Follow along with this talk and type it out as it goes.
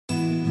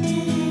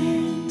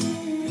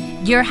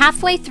You're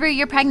halfway through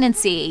your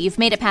pregnancy. You've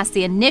made it past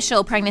the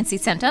initial pregnancy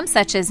symptoms,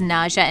 such as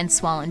nausea and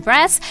swollen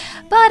breasts,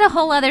 but a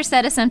whole other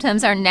set of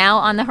symptoms are now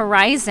on the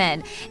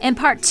horizon. In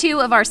part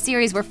 2 of our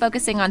series, we're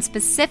focusing on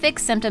specific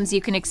symptoms you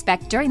can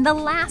expect during the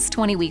last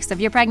 20 weeks of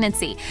your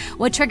pregnancy.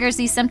 What triggers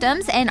these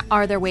symptoms, and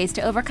are there ways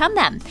to overcome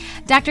them?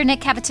 Dr.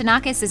 Nick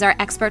Kavatanakis is our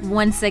expert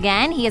once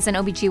again. He is an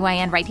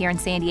OBGYN right here in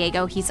San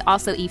Diego. He's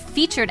also a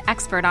featured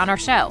expert on our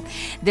show.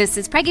 This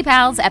is Preggy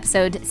Pals,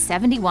 episode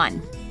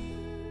 71.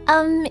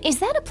 Is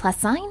that a plus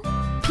sign?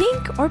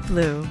 Pink or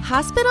blue?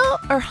 Hospital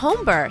or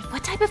home birth?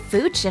 What type of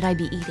food should I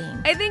be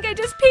eating? I think I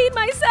just peed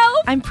myself.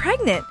 I'm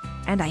pregnant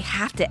and I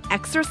have to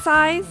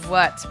exercise.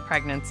 What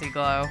pregnancy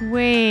glow?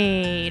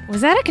 Wait,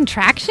 was that a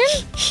contraction?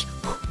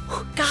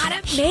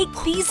 Gotta make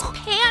these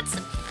pants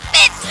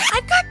fit.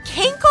 I've got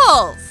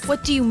kinkles.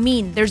 What do you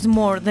mean there's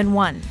more than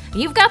one?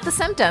 You've got the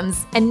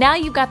symptoms, and now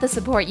you've got the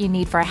support you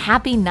need for a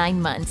happy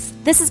 9 months.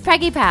 This is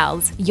Preggy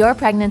Pals, your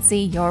pregnancy,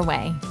 your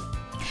way.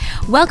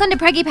 Welcome to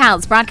Preggy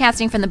Pals,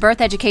 broadcasting from the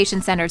Birth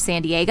Education Center of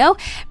San Diego.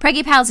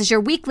 Preggy Pals is your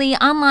weekly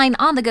online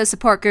on-the-go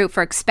support group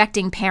for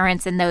expecting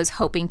parents and those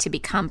hoping to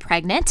become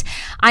pregnant.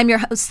 I'm your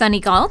host, Sunny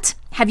Galt.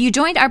 Have you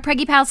joined our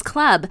Preggy Pals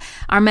Club?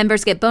 Our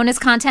members get bonus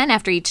content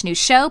after each new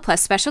show,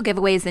 plus special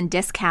giveaways and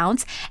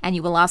discounts. And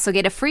you will also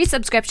get a free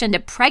subscription to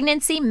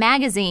Pregnancy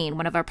Magazine,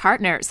 one of our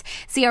partners.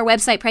 See our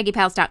website,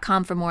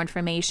 preggypals.com, for more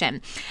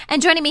information.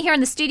 And joining me here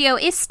in the studio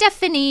is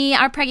Stephanie,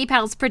 our Preggy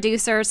Pals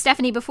producer.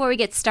 Stephanie, before we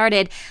get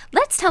started,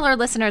 let's tell our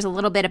listeners a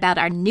little bit about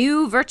our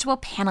new virtual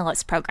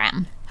panelist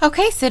program.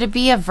 Okay, so to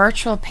be a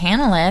virtual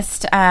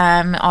panelist,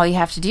 all you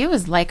have to do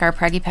is like our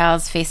Preggy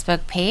Pals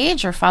Facebook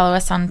page or follow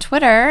us on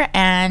Twitter,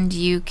 and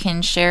you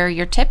can share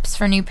your tips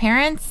for new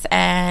parents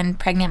and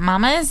pregnant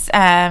mamas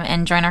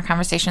and join our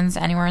conversations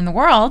anywhere in the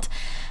world.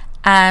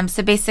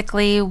 So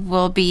basically,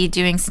 we'll be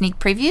doing sneak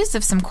previews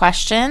of some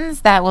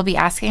questions that we'll be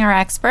asking our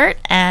expert,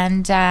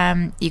 and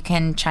you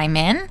can chime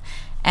in,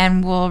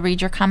 and we'll read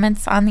your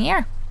comments on the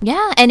air.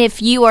 Yeah, and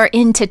if you are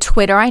into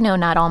Twitter, I know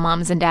not all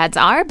moms and dads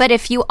are, but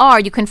if you are,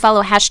 you can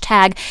follow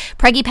hashtag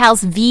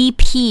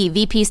PreggyPalsVP.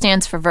 VP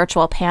stands for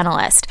Virtual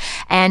Panelist.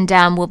 And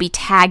we'll be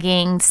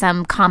tagging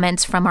some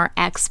comments from our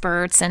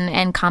experts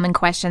and common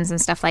questions and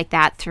stuff like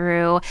that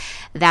through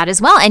that as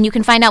well. And you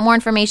can find out more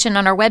information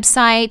on our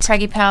website,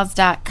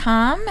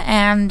 PreggyPals.com,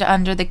 and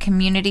under the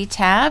Community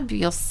tab,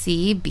 you'll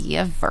see Be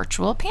a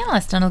Virtual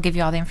Panelist, and it'll give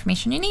you all the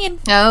information you need.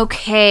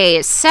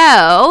 Okay,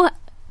 so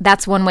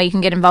that's one way you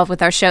can get involved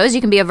with our shows. You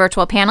can be a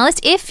virtual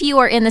panelist. If you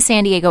are in the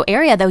San Diego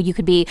area, though, you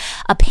could be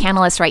a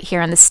panelist right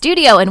here in the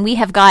studio. And we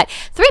have got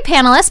 3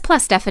 panelists,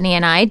 plus Stephanie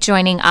and I,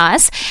 joining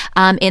us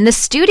in the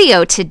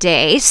studio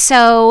today.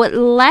 So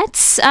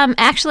let's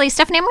actually,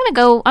 Stephanie, I'm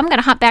going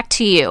to hop back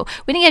to you.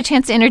 We didn't get a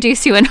chance to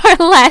introduce you in our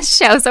last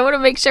show, so I want to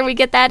make sure we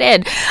get that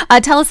in.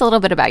 Tell us a little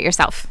bit about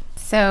yourself.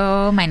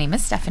 So my name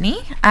is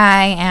Stephanie.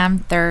 I am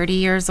 30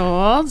 years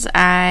old.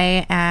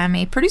 I am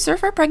a producer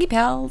for Preggy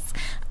Pals.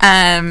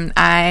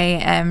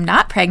 I am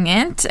not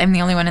pregnant. I'm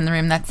the only one in the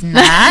room that's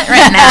not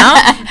right now.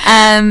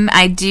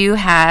 I do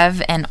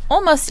have an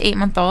almost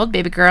 8-month-old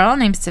baby girl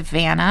named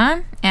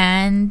Savannah,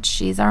 and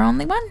she's our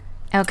only one.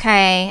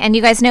 Okay, and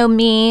you guys know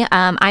me.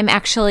 I'm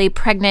actually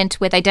pregnant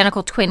with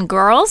identical twin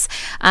girls.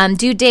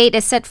 Due date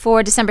is set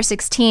for December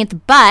 16th,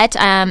 but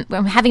I'm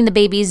having the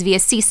babies via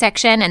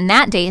C-section, and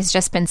that day has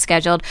just been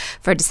scheduled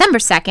for December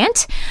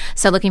 2nd.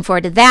 So looking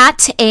forward to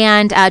that.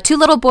 And 2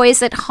 little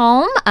boys at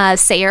home,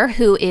 Sayer,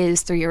 who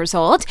is 3 years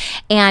old,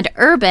 and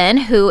Urban,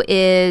 who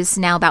is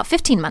now about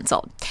 15 months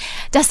old.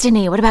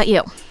 Destiny, what about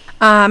you?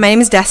 My name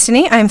is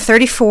Destiny. I'm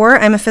 34.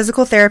 I'm a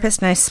physical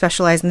therapist, and I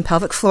specialize in the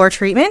pelvic floor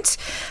treatment.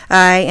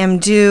 I am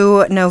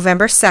due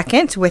November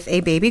 2nd with a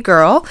baby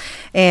girl,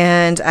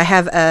 and I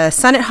have a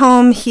son at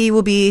home. He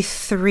will be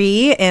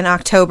 3 in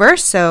October,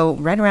 so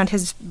right around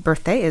his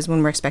birthday is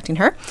when we're expecting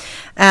her.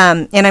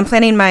 And I'm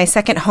planning my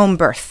second home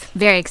birth.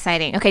 Very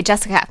exciting. Okay,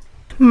 Jessica.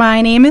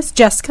 My name is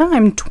Jessica.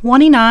 I'm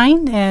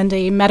 29 and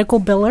a medical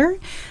biller.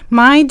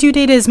 My due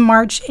date is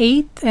March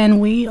 8th, and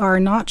we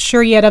are not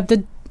sure yet of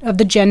the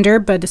gender,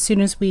 but as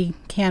soon as we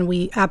can,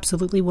 we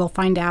absolutely will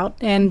find out.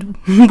 And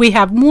we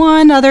have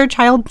one other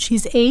child.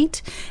 She's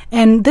 8,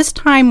 and this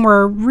time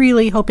we're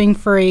really hoping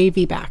for a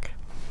VBAC.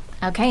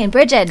 Okay, and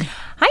Bridget.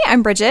 Hi,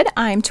 I'm Bridget.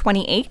 I'm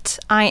 28.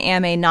 I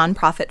am a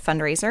nonprofit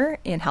fundraiser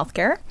in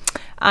healthcare.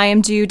 I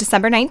am due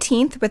December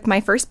 19th with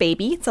my first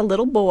baby. It's a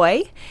little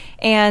boy,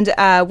 and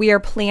we are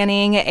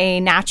planning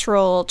a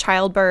natural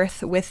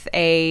childbirth with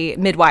a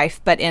midwife,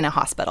 but in a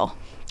hospital.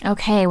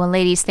 Okay, well,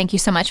 ladies, thank you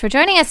so much for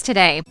joining us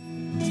today.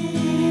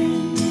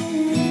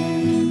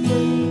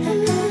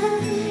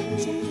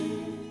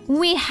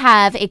 We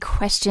have a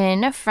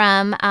question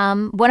from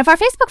one of our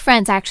Facebook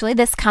friends, actually.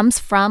 This comes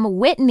from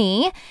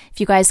Whitney. If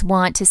you guys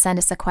want to send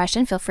us a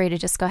question, feel free to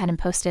just go ahead and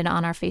post it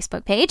on our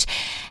Facebook page,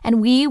 and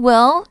we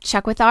will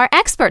check with our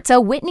expert. So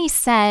Whitney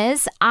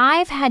says,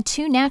 I've had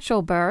 2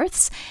 natural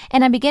births,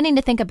 and I'm beginning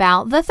to think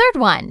about the third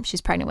one.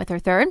 She's pregnant with her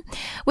third.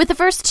 With the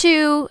first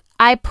 2,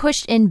 I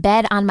pushed in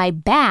bed on my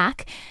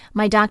back.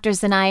 My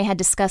doctors and I had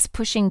discussed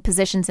pushing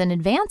positions in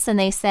advance, and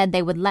they said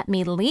they would let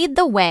me lead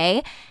the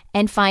way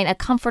and find a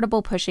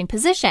comfortable pushing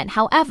position.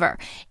 However,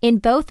 in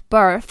both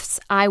births,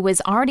 I was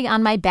already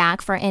on my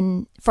back for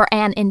an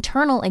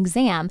internal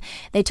exam.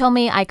 They told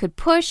me I could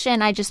push,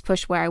 and I just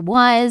pushed where I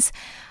was.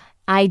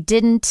 It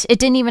didn't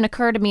even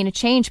occur to me to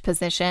change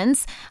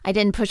positions. I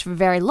didn't push for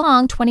very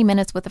long, 20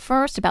 minutes with the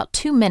first, about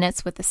 2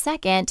 minutes with the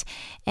second,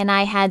 and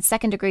I had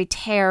second-degree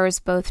tears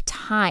both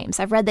times.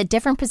 I've read that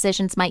different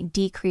positions might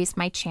decrease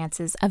my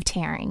chances of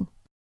tearing.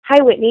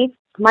 Hi, Whitney.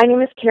 My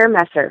name is Karen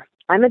Messer.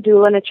 I'm a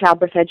doula and a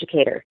childbirth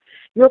educator.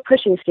 Your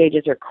pushing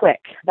stages are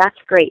quick. That's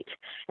great.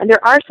 And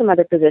there are some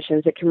other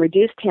positions that can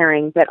reduce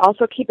tearing, but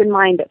also keep in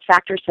mind that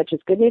factors such as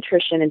good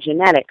nutrition and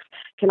genetics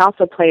can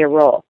also play a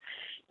role.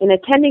 In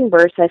attending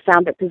births, I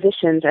found that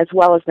positions as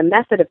well as the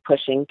method of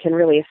pushing can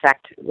really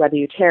affect whether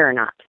you tear or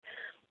not.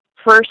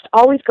 First,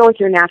 always go with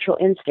your natural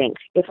instinct.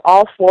 If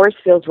all fours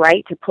feels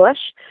right to push,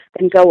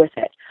 then go with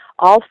it.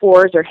 All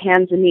fours or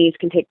hands and knees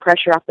can take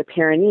pressure off the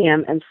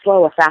perineum and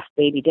slow a fast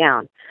baby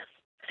down.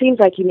 Seems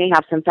like you may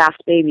have some fast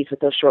babies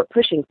with those short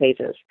pushing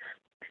phases.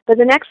 But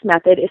the next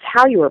method is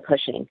how you are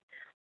pushing.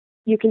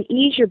 You can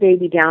ease your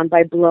baby down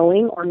by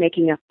blowing or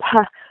making a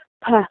puh,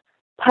 puh,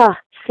 puh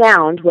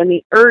sound when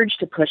the urge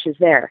to push is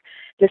there.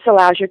 This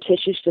allows your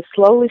tissues to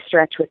slowly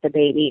stretch with the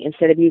baby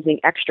instead of using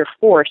extra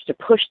force to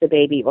push the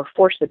baby or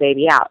force the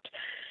baby out.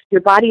 Your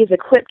body is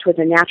equipped with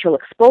a natural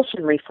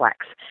expulsion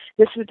reflex.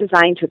 This is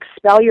designed to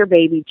expel your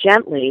baby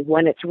gently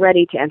when it's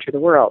ready to enter the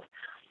world.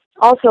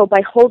 Also, by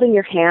holding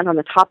your hand on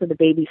the top of the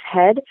baby's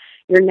head,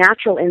 your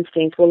natural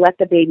instinct will let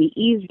the baby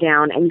ease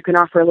down, and you can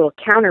offer a little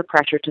counter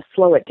pressure to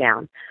slow it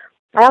down.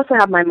 I also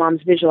have my moms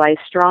visualize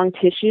strong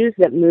tissues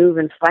that move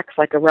and flex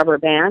like a rubber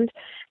band,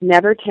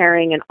 never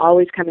tearing and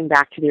always coming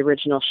back to the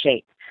original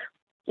shape.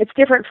 It's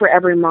different for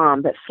every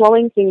mom, but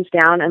slowing things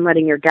down and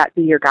letting your gut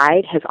be your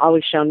guide has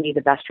always shown me the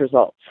best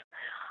results.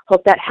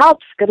 Hope that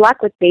helps. Good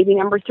luck with baby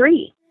number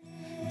 3.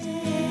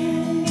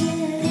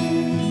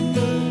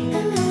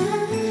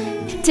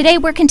 Today,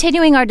 we're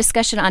continuing our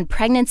discussion on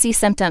pregnancy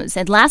symptoms.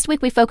 And last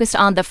week, we focused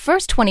on the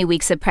first 20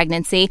 weeks of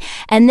pregnancy.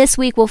 And this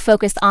week, we'll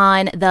focus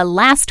on the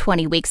last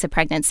 20 weeks of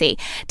pregnancy.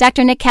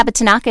 Dr. Nick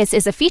Kabatanakis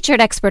is a featured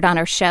expert on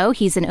our show.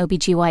 He's an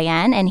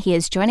OBGYN, and he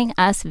is joining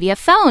us via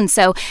phone.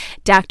 So,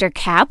 Dr.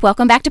 Cap,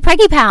 welcome back to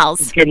Preggy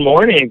Pals. Good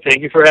morning.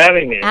 Thank you for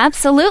having me.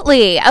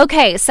 Absolutely.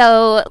 Okay,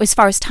 so as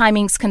far as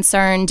timing's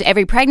concerned,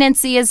 every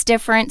pregnancy is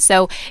different.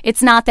 So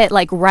it's not that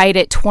like right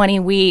at 20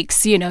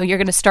 weeks, you're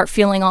going to start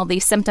feeling all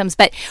these symptoms.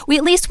 But we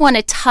at least want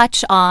to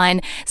touch on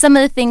some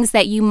of the things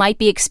that you might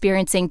be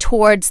experiencing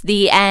towards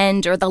the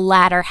end or the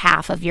latter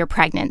half of your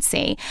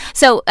pregnancy.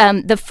 So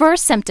the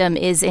first symptom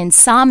is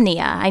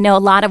insomnia. I know a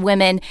lot of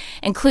women,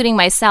 including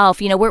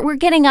myself, we're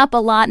getting up a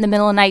lot in the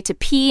middle of the night to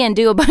pee and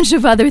do a bunch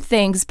of other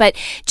things, but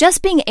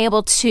just being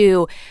able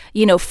to,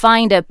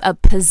 find a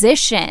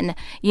position,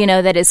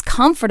 that is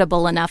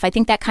comfortable enough, I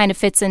think that kind of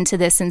fits into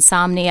this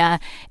insomnia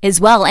as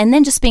well. And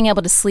then just being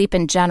able to sleep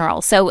in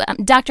general. So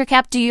Dr.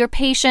 Cap, do your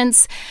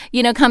patients,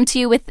 come to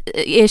you with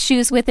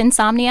issues with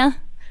insomnia?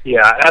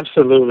 Yeah,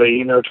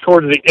 absolutely.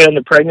 Towards the end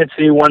of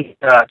pregnancy, once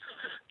the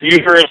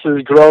uterus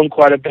has grown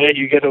quite a bit,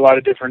 you get a lot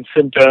of different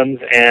symptoms,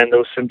 and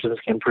those symptoms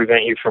can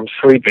prevent you from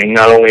sleeping.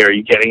 Not only are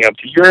you getting up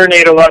to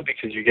urinate a lot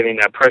because you're getting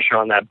that pressure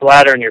on that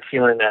bladder and you're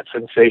feeling that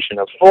sensation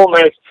of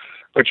fullness,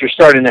 but you're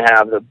starting to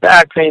have the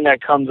back pain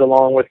that comes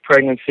along with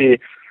pregnancy.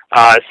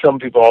 Some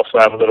people also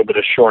have a little bit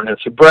of shortness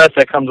of breath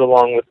that comes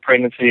along with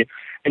pregnancy.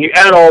 And you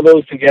add all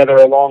those together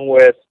along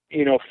with,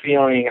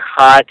 feeling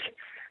hot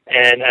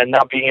and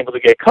not being able to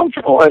get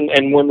comfortable,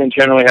 and women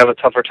generally have a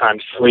tougher time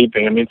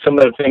sleeping. I mean, some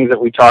of the things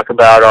that we talk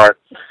about are,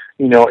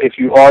 if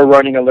you are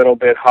running a little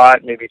bit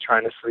hot, maybe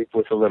trying to sleep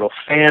with a little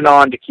fan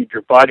on to keep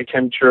your body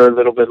temperature a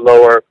little bit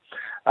lower.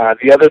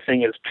 The other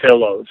thing is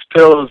pillows.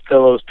 Pillows.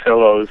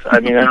 I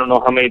mean, I don't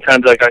know how many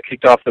times I got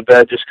kicked off the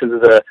bed just because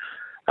of the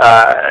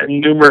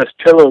numerous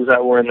pillows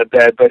that were in the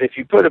bed, but if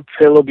you put a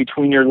pillow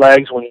between your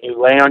legs when you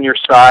lay on your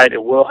side,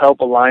 it will help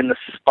align the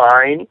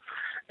spine,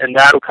 and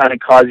that will kind of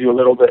cause you a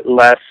little bit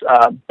less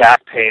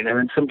back pain. And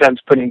then sometimes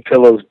putting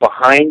pillows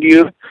behind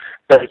you,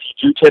 that if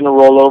you do tend to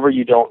roll over,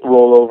 you don't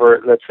roll over,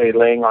 let's say,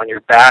 laying on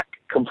your back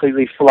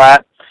completely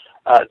flat.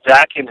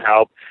 That can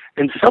help.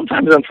 And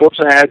sometimes,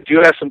 unfortunately, I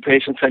do have some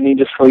patients that need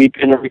to sleep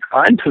in a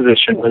reclined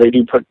position where they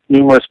do put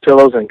numerous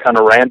pillows and kind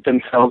of ramp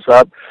themselves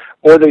up,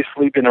 or they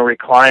sleep in a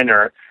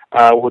recliner,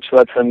 which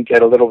lets them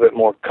get a little bit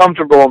more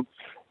comfortable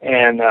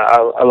and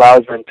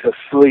allows them to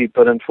sleep.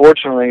 But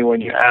unfortunately,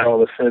 when you add all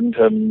the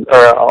symptoms,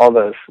 or all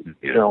the,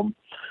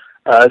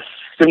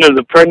 symptoms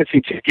of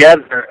pregnancy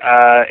together,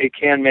 it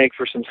can make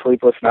for some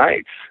sleepless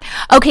nights.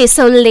 Okay,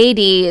 so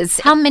ladies,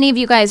 how many of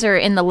you guys are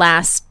in the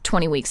last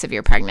 20 weeks of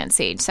your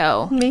pregnancy?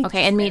 So, me.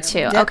 Okay, and me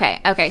too. Yep.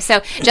 Okay. So,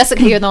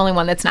 Jessica, you're the only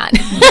one that's not.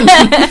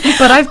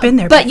 But I've been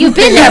there. But you've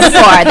been there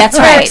before. That's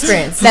right.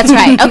 Experience. That's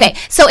right. Okay,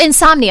 so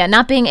insomnia,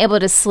 not being able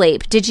to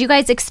sleep. Did you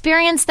guys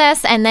experience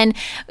this? And then,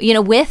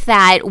 with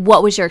that,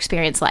 what was your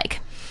experience like?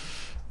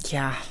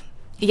 Yeah.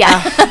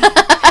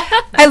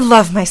 I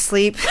love my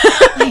sleep.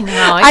 I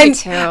know, I do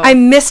too. I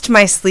missed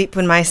my sleep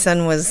when my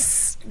son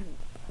was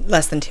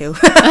less than 2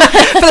 for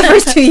the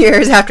first 2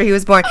 years after he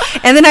was born.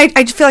 And then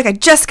I feel like I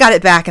just got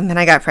it back, and then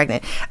I got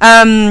pregnant.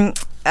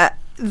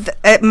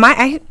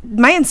 My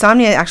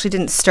insomnia actually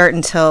didn't start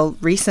until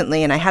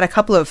recently, and I had a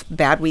couple of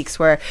bad weeks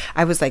where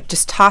I was like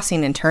just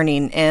tossing and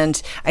turning,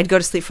 and I'd go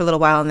to sleep for a little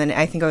while, and then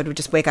I think I would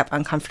just wake up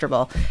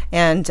uncomfortable.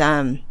 And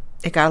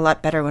it got a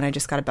lot better when I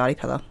just got a body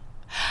pillow.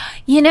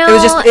 You know,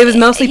 it was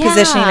mostly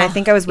positioning. I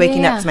think I was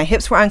waking up because my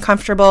hips were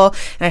uncomfortable,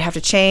 and I'd have to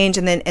change.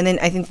 And then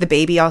I think the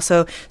baby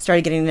also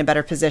started getting in a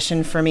better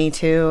position for me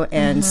too.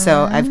 And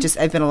so I've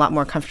been a lot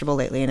more comfortable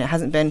lately. And it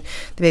hasn't been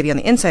the baby on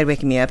the inside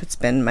waking me up; it's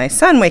been my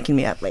son waking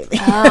me up lately.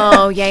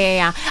 Oh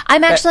yeah.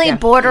 I'm actually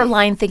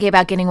borderline thinking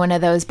about getting one of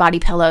those body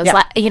pillows.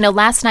 Yeah.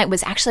 Last night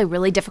was actually a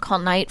really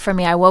difficult night for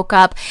me. I woke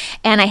up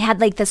and I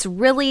had like this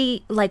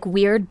really like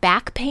weird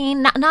back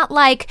pain, not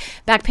like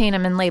back pain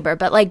I'm in labor,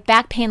 but like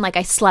back pain like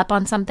I slept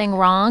on something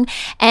wrong.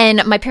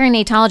 And my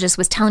perinatalogist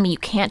was telling me you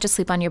can't just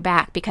sleep on your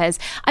back because,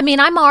 I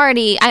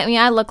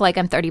look like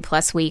I'm 30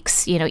 plus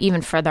weeks,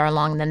 even further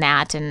along than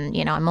that. And,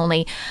 I'm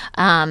only,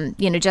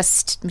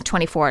 just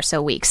 24 or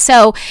so weeks.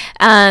 So,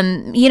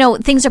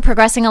 things are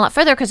progressing a lot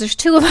further because there's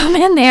 2 of them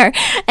in there.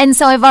 And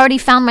so I've already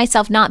found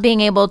myself not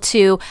being able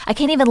to, I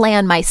can't even lay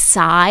on my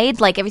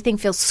side. Like everything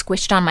feels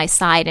squished on my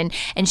side.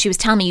 And she was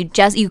telling me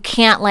you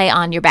can't lay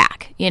on your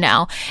back, And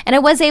I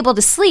was able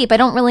to sleep. I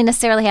don't really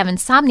necessarily have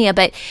insomnia,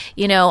 but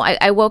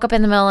I woke up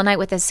in the middle of the night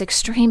with this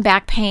extreme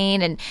back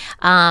pain, and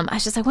I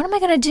was just like, what am I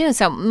going to do?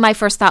 So my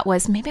first thought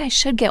was maybe I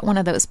should get one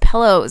of those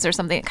pillows or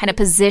something that kind of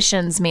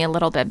positions me a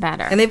little bit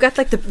better. And they've got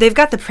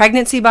the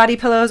pregnancy body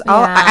pillows.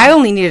 I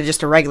only needed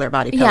just a regular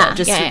body pillow,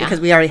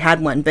 because we already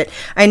had one. But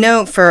I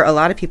know for a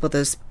lot of people,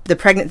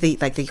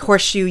 the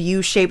horseshoe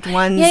U-shaped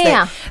ones,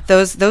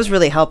 those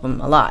really help them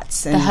a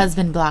lot. And the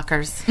husband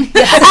blockers.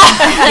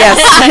 Yes.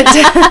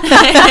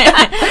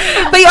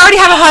 But you already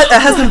have a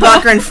husband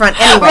blocker in front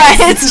anyway. Right,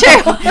 it's true.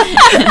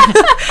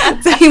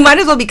 So you might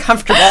as well be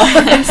comfortable.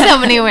 In so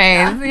many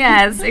ways.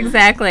 Yes,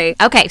 exactly.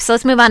 Okay, so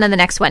let's move on to the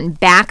next one.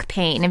 Back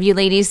pain. Have you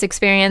ladies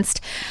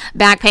experienced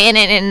back pain?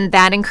 And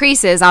that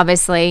increases,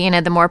 obviously,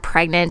 the more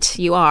pregnant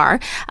you are,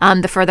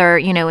 the further,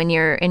 in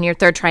your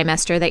third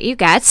trimester that you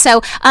get.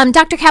 So,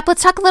 Dr. Kapp,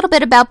 let's talk a little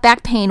bit about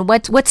back pain.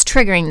 What's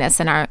triggering this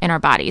in our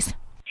bodies?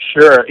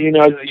 Sure. As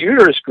the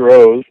uterus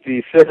grows,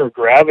 the center of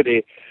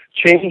gravity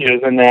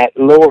changes, and that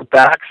lower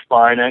back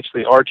spine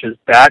actually arches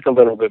back a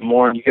little bit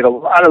more, and you get a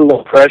lot of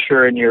low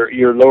pressure in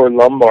your lower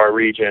lumbar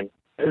region.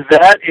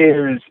 That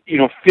is,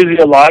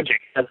 physiologic.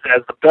 As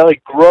the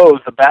belly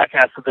grows, the back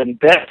has to then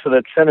bend, so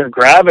that center of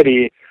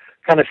gravity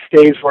kind of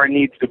stays where it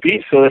needs to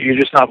be, so that you're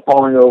just not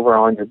falling over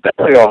on your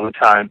belly all the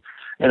time.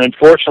 And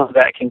unfortunately,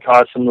 that can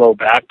cause some low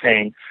back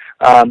pain.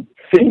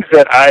 Things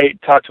that I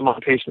talk to my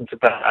patients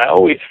about, I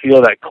always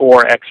feel that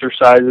core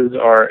exercises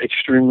are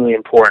extremely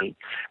important.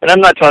 And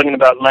I'm not talking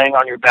about laying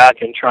on your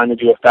back and trying to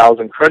do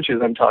 1,000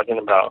 crunches. I'm talking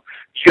about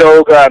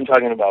yoga. I'm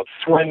talking about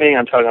swimming.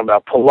 I'm talking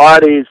about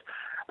Pilates.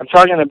 I'm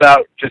talking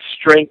about just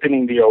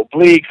strengthening the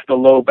obliques, the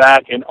low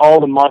back, and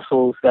all the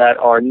muscles that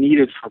are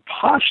needed for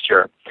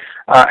posture.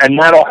 And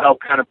that'll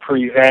help kind of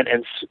prevent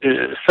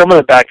some of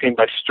the back pain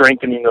by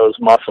strengthening those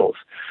muscles.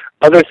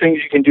 Other things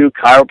you can do,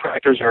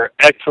 chiropractors are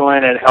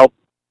excellent at help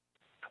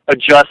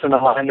adjust and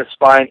align the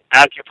spine.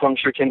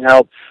 Acupuncture can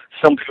help.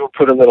 Some people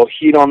put a little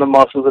heat on the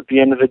muscles at the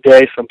end of the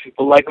day. Some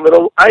people like a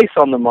little ice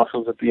on the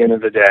muscles at the end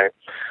of the day.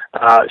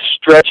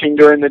 Stretching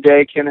during the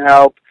day can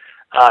help.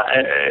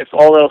 If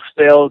all else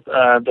fails,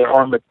 there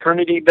are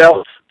maternity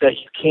belts that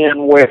you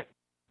can wear.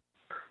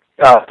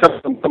 Some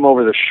of them come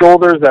over the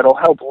shoulders that'll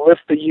help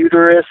lift the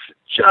uterus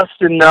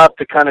just enough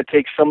to kind of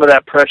take some of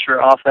that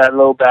pressure off that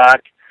low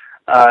back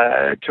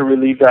to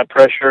relieve that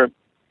pressure.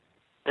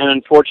 And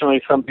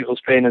unfortunately, some people's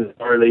pain is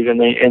not relieved,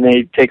 and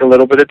they take a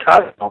little bit of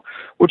Tylenol,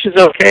 which is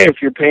okay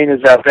if your pain is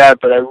that bad.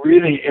 But I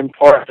really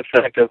impart the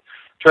fact of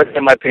trying to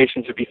get my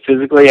patients to be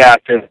physically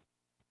active,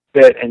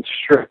 and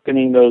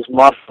strengthening those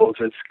muscles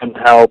is going to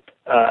help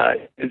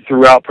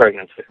throughout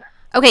pregnancy.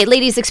 Okay,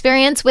 ladies,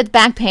 experience with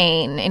back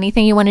pain.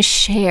 Anything you want to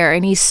share?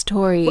 Any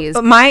stories?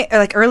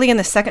 Early in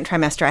the second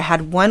trimester, I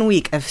had 1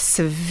 week of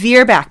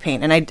severe back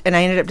pain, and I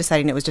ended up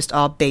deciding it was just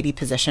all baby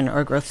position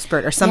or growth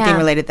spurt or something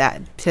related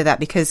to that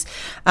because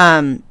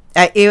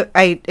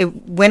it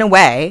went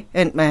away,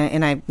 and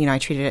I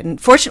treated it.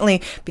 And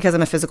fortunately, because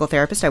I'm a physical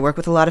therapist, I work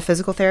with a lot of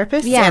physical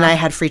therapists, and I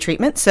had free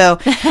treatment. So,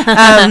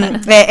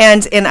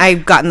 and I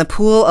got in the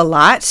pool a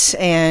lot,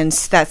 and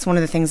that's one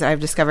of the things that I've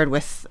discovered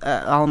with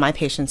all of my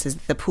patients is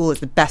the pool is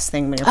the best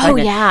thing when you're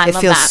pregnant. Oh yeah, it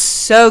feels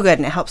so good,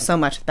 and it helps so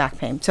much with back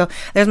pain. So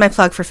there's my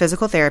plug for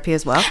physical therapy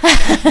as well.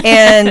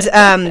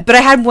 And but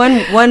I had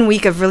one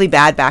week of really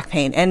bad back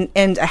pain,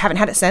 and I haven't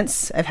had it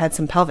since. I've had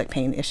some pelvic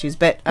pain issues,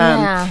 but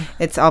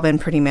it's all been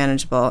pretty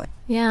manageable.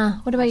 Yeah.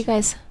 What about you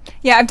guys?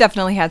 Yeah, I've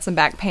definitely had some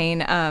back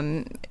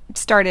pain.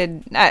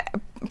 Started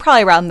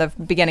probably around the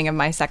beginning of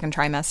my second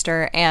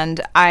trimester,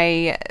 and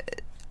I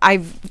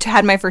I've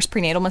had my first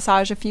prenatal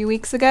massage a few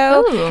weeks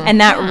ago,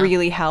 and that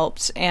really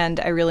helped. And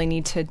I really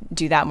need to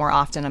do that more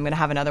often. I'm going to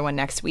have another one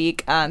next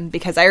week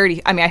because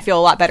I feel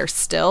a lot better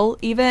still,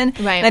 even.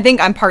 Right. And I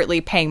think I'm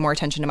partly paying more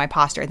attention to my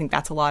posture. I think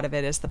that's a lot of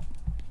it, is the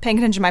paying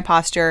attention to my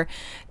posture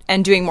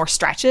and doing more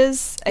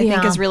stretches, I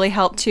think has really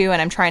helped too.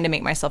 And I'm trying to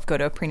make myself go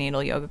to a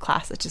prenatal yoga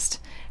class. It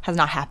just has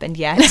not happened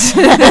yet.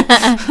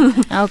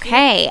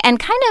 Okay. And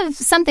kind of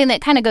something that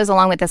kind of goes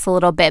along with this a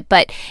little bit,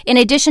 but in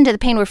addition to the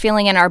pain we're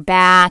feeling in our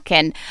back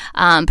and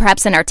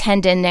perhaps in our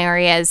tendon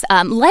areas,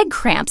 leg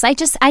cramps. I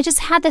just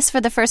had this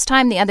for the first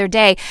time the other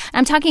day.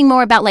 I'm talking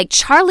more about like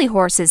Charlie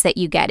horses that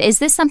you get. Is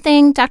this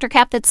something, Dr.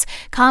 Kapp, that's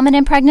common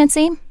in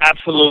pregnancy?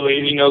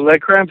 Absolutely.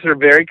 Leg cramps are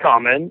very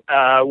common.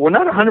 We're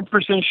not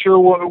 100% sure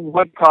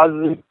what causes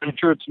them. I'm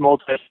sure it's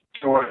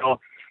multifactorial.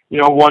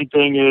 One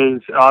thing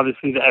is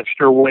obviously the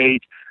extra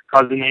weight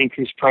causing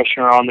increased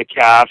pressure on the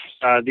calves.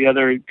 The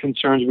other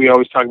concerns we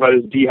always talk about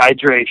is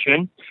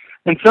dehydration.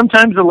 And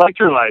sometimes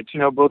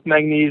electrolytes. Both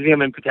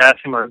magnesium and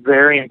potassium are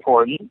very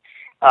important,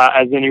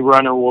 as any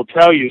runner will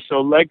tell you. So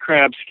leg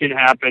cramps can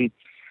happen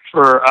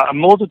for a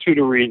multitude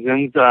of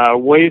reasons.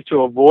 Ways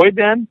to avoid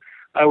them,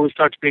 I always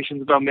talk to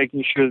patients about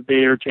making sure that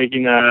they are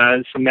taking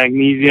some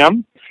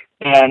magnesium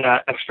and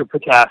extra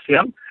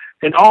potassium.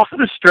 And also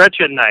to stretch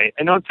at night.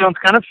 I know it sounds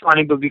kind of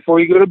funny, but before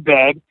you go to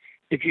bed,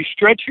 if you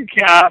stretch your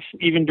calves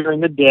even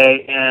during the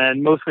day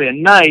and mostly at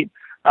night,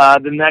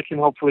 then that can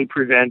hopefully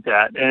prevent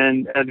that.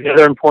 And the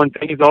other important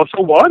thing is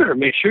also water.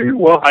 Make sure you're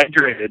well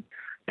hydrated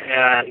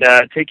and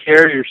take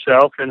care of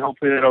yourself, and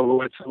hopefully that'll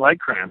avoid some leg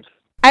cramps.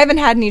 I haven't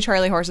had any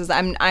Charlie horses.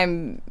 I'm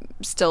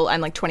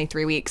like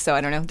 23 weeks, so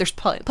I don't know. There's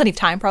plenty of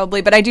time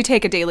probably, but I do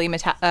take a daily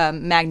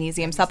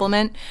magnesium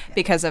supplement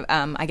because of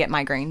I get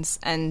migraines,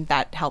 and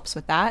that helps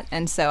with that.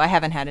 And so I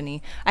haven't had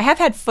any. I have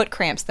had foot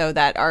cramps though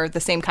that are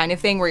the same kind of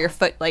thing where your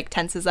foot like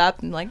tenses up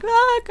and like,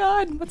 oh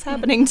God, what's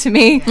happening to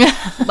me?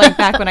 Like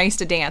back when I used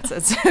to dance.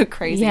 It's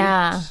crazy.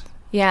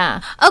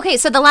 Yeah. Okay,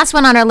 so the last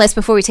one on our list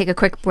before we take a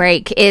quick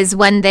break is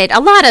one that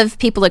a lot of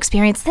people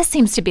experience. This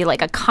seems to be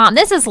like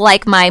this is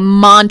like my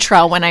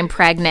mantra when I'm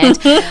pregnant.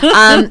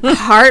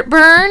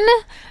 Heartburn,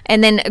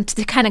 and then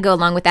to kind of go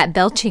along with that,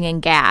 belching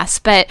and gas.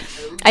 But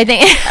I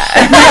think it's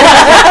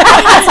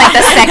like the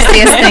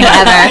sexiest thing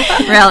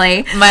ever,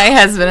 really. My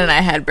husband and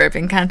I had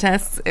burping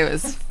contests. It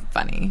was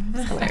funny.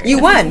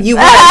 You won.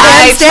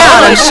 Hands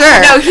down, I'm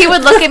sure. No, he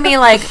would look at me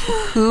like,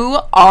 who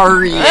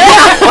are you?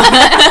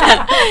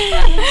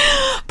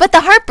 But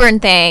the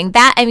heartburn thing,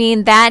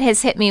 that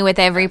has hit me with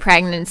every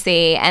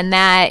pregnancy, and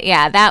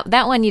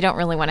that one you don't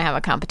really want to have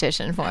a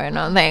competition for, I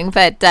don't think.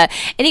 But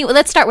anyway,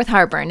 let's start with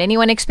heartburn.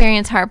 Anyone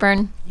experience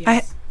heartburn?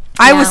 Yes.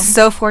 I was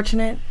so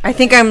fortunate. I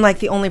think I'm like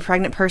the only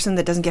pregnant person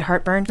that doesn't get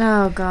heartburn.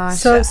 Oh gosh.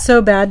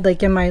 So bad.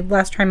 Like in my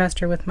last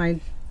trimester with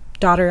my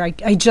daughter,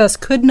 I just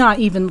could not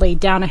even lay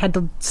down. I had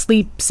to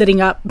sleep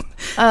sitting up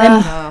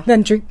and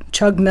then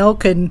chug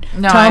milk and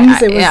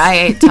Tums. I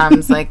ate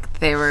Tums like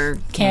they were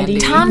candy.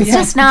 Tums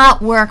does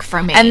not work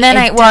for me. And then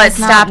it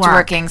stopped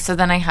working, so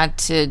then I had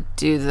to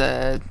do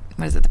the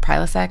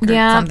Prilosec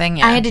or something?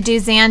 Yeah. I had to do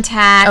Zantac.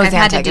 I've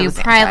had to do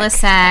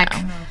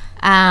Prilosec.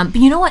 But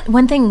you know what?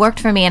 One thing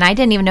worked for me, and I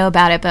didn't even know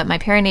about it, but my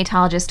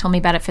perinatalogist told me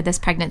about it for this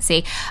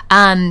pregnancy.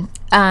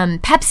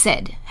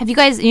 Pepcid. Have you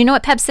guys, you know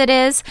what Pepcid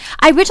is?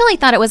 I originally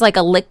thought it was like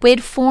a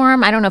liquid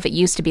form. I don't know if it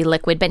used to be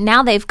liquid, but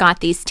now they've got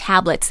these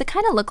tablets that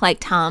kind of look like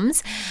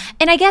Tums.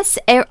 And I guess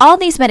all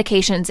these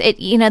medications,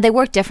 they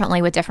work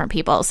differently with different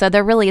people. So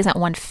there really isn't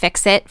one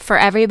fix-it for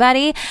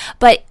everybody.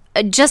 But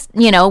just,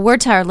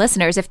 word to our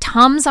listeners, if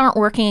Tums aren't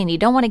working and you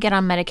don't want to get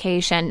on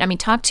medication,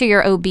 talk to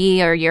your OB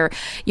or your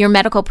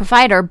medical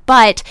provider,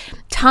 but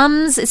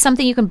Tums is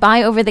something you can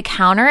buy over the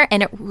counter,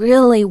 and it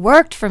really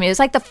worked for me. It was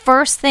like the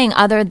first thing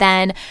other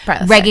than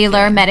Prilosec,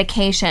 regular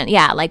medication,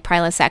 like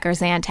Prilosec or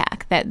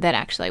Zantac, that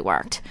actually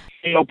worked.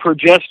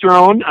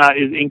 Progesterone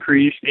is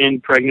increased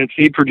in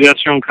pregnancy.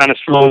 Progesterone kind of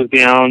slows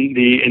down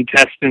the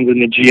intestines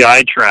and the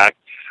GI tract.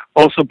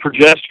 Also,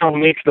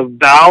 progesterone makes the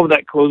valve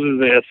that closes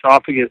the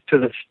esophagus to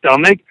the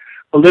stomach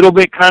a little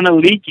bit kind of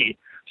leaky.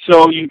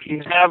 So you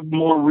can have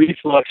more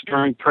reflux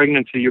during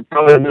pregnancy. You're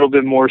probably a little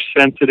bit more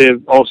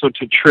sensitive also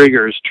to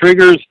triggers.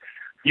 Triggers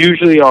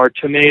usually are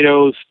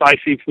tomatoes,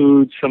 spicy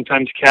foods,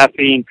 sometimes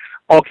caffeine.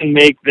 All can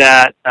make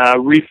that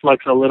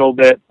reflux a little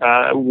bit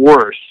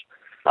worse.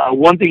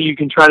 One thing you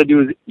can try to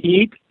do is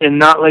eat and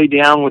not lay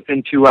down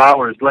within 2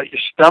 hours. Let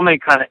your stomach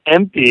kind of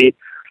empty,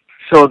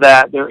 so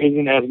that there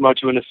isn't as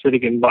much of an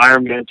acidic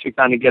environment to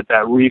kind of get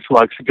that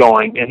reflux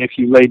going. And if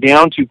you lay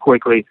down too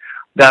quickly,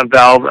 that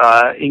valve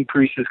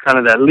increases kind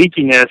of that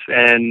leakiness,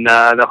 and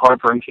the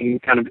heartburn can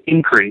kind of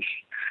increase.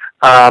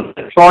 As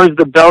far as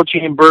the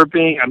belching and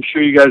burping, I'm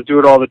sure you guys do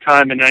it all the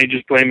time, and now you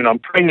just blame it on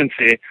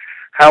pregnancy.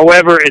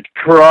 However, it's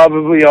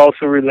probably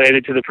also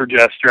related to the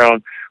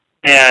progesterone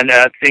and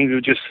things are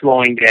just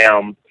slowing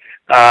down.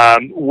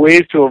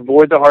 Ways to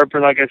avoid the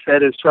heartburn, like I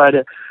said, is try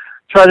to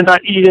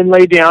not eat and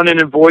lay down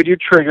and avoid your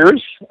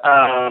triggers.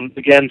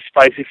 Again,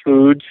 spicy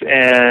foods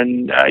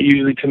and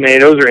usually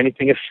tomatoes or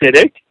anything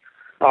acidic.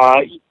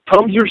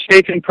 Tums are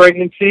safe in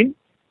pregnancy.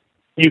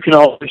 you can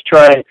always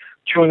try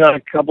chewing on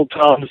a couple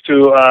Tums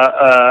to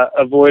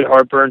avoid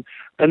heartburn.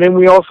 And then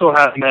we also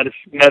have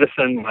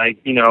medicine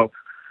like,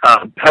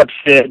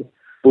 Pepcid,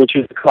 which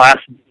is a class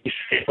B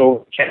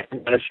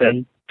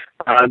medicine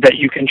that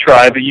you can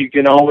try. But you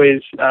can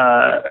always,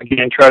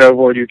 again, try to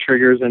avoid your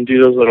triggers and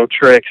do those little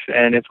tricks.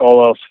 And if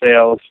all else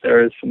fails,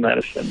 there is some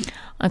medicine.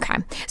 Okay,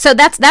 so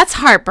that's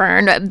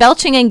heartburn,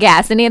 belching, and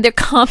gas.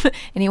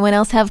 Anyone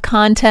else have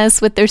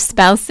contests with their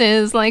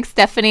spouses, like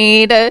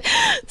Stephanie, to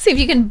see if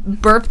you can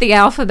burp the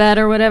alphabet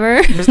or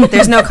whatever?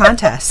 There's no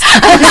contest.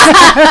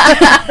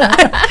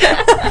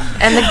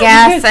 And the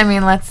gas. I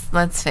mean,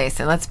 let's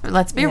face it.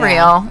 Let's be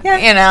real.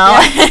 Yeah.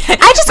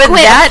 I just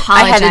quit apologizing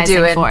I had to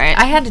do it. for it.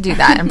 I had to do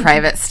that in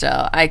private.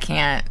 Still, I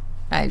can't.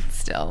 I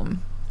still.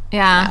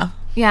 Yeah. No.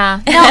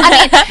 Yeah. No,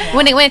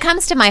 I mean, when it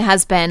comes to my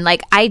husband,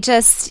 like, I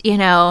just,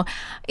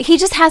 he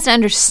just has to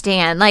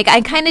understand. Like,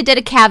 I kind of did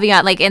a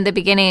caveat, like, in the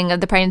beginning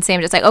of the pregnancy. I'm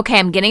just like, okay,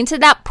 I'm getting to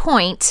that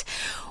point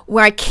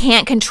where I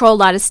can't control a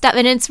lot of stuff.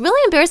 And it's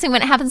really embarrassing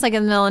when it happens, like,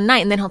 in the middle of the night,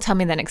 and then he'll tell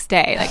me the next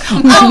day, like,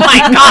 oh,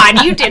 my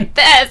God, you did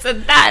this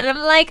and that. And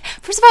I'm like,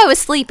 first of all, I was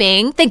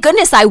sleeping. Thank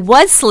goodness I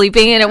was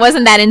sleeping, and it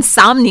wasn't that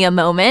insomnia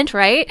moment,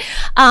 right?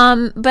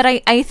 But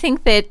I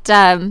think that,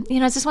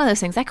 it's just one of those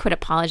things I quit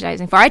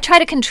apologizing for. I try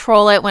to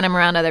control it when I'm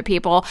around other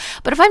people.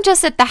 But if I'm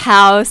just at the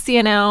house,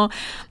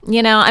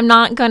 I'm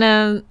not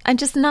gonna. I'm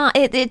just not.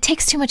 It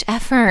takes too much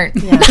effort.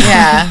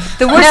 Yeah.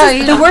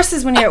 The worst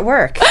is when you're at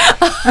work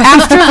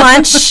after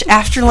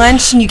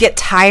lunch, and you get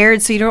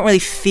tired, so you don't really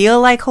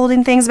feel like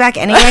holding things back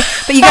anyway.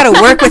 But you got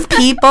to work with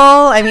people.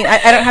 I mean,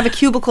 I don't have a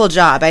cubicle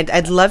job.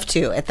 I'd love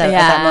to at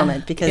that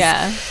moment because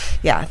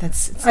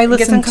that's. I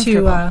listen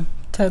to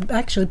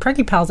actually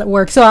Preggy Pals at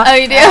work, so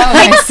you do?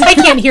 I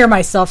can't hear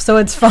myself, so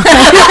it's fine.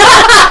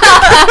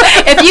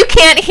 If you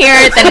can't hear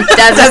it, then it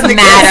doesn't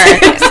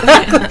matter.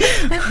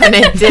 And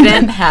it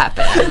didn't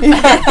happen.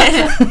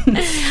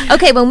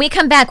 Okay, when we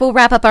come back, we'll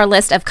wrap up our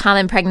list of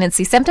common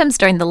pregnancy symptoms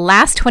during the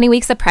last 20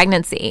 weeks of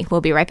pregnancy.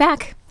 We'll be right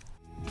back.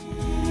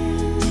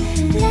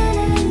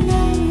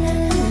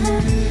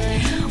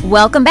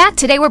 Welcome back.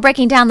 Today we're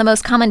breaking down the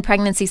most common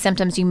pregnancy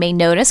symptoms you may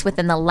notice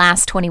within the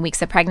last 20 weeks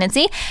of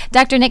pregnancy.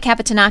 Dr. Nick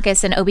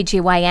Kapitanakis, an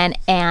OBGYN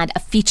and a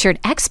featured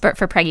expert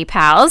for Preggy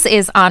Pals,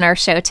 is on our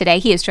show today.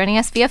 He is joining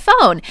us via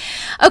phone.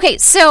 Okay,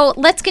 so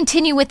let's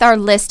continue with our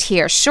list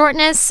here.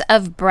 Shortness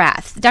of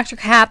breath. Dr.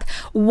 Kap,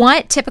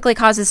 what typically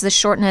causes the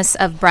shortness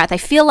of breath? I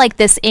feel like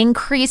this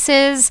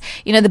increases,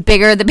 the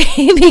bigger the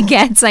baby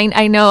gets.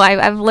 I know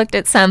I've looked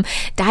at some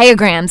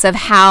diagrams of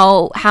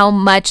how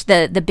much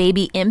the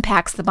baby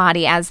impacts the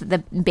body as the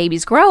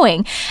baby's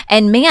growing,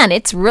 and man,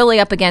 it's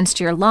really up against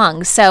your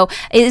lungs. So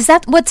is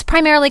that what's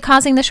primarily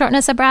causing the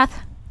shortness of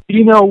breath?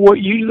 What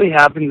usually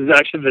happens is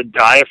actually the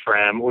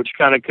diaphragm, which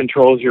kind of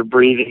controls your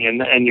breathing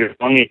and your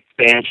lung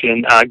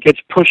expansion, gets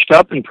pushed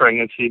up in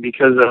pregnancy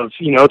because of,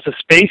 it's a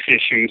space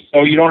issue.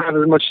 So you don't have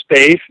as much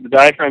space, the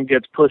diaphragm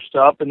gets pushed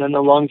up, and then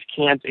the lungs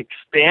can't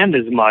expand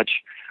as much.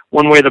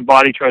 One way the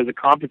body tries to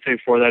compensate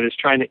for that is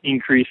trying to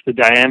increase the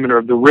diameter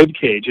of the rib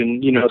cage.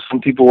 And, some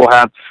people will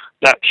have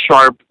that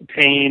sharp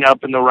pain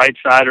up in the right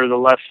side or the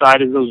left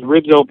side as those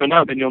ribs open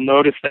up. And you'll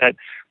notice that,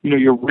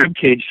 your rib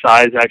cage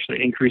size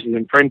actually increases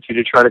in pregnancy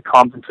to try to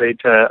compensate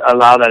to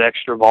allow that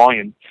extra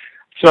volume.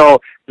 So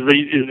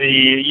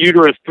the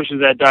uterus pushes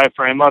that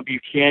diaphragm up. You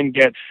can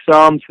get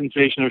some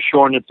sensation of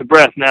shortness of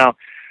breath. Now,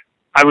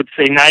 I would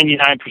say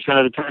 99%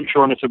 of the time,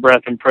 shortness of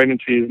breath in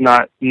pregnancy is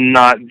not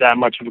that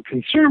much of a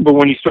concern. But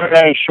when you start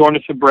having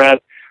shortness of breath,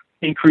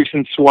 increase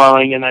in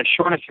swelling, and that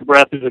shortness of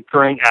breath is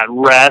occurring at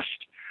rest,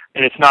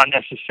 and it's not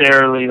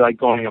necessarily like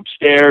going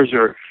upstairs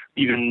or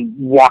even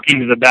walking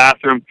to the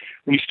bathroom.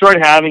 When you start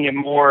having it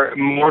more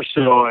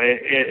so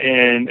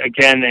in,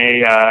 again,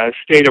 a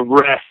state of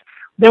rest,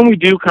 then we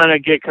do kind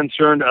of get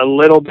concerned a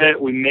little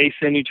bit. We may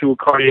send you to a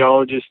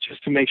cardiologist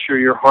just to make sure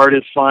your heart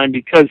is fine,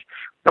 because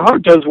the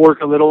heart does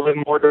work a little bit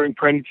more during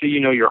pregnancy.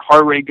 Your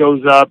heart rate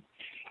goes up,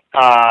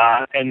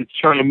 and it's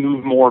trying to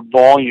move more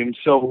volume.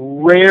 So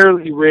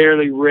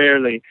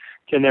rarely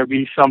can there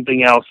be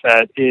something else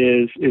that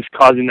is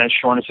causing that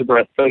shortness of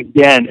breath. But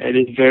again, it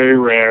is very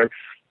rare.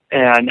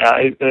 And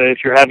if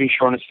you're having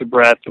shortness of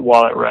breath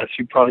while at rest,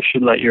 you probably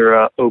should let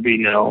your OB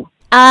know.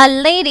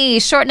 Lady,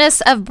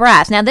 shortness of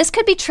breath. Now, this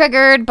could be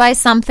triggered by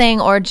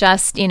something or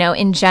just,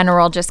 in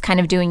general, just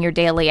kind of doing your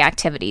daily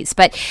activities.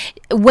 But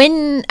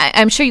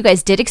I'm sure you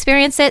guys did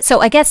experience it.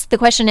 So I guess the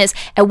question is,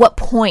 at what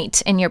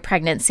point in your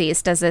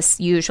pregnancies does this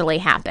usually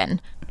happen?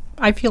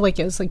 I feel like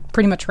it was like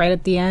pretty much right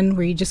at the end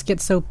where you just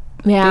get so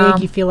big,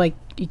 you feel like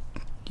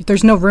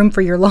there's no room for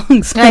your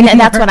lungs. And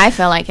that's what I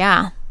feel like,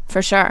 yeah.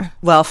 For sure.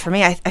 Well, for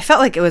me, I felt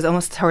like it was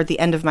almost toward the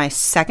end of my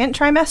second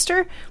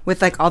trimester with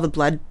like all the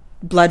blood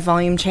blood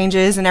volume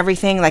changes and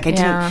everything. Like I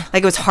didn't,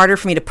 like it was harder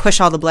for me to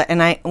push all the blood,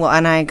 and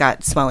I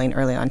got swelling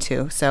early on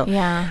too. So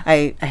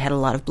I had a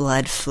lot of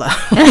blood flow,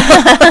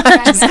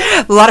 just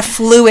a lot of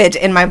fluid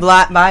in my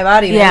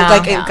body.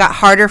 Yeah. It got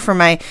harder for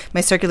my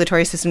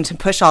circulatory system to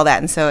push all that,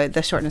 and so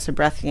the shortness of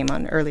breath came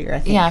on earlier, I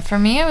think. Yeah, for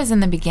me it was in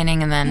the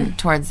beginning and then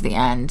towards the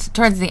end,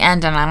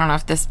 and I don't know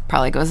if this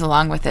probably goes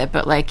along with it,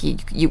 but like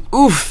you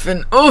oof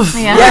and oof,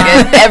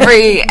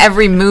 like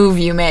every move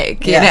you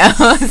make, you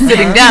know,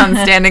 sitting down,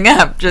 standing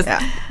up, just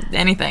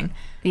anything.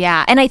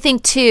 Yeah. And I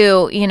think,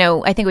 too,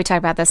 I think we talked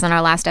about this in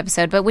our last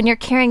episode, but when you're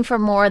caring for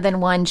more than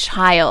one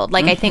child,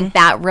 I think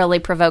that really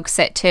provokes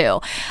it,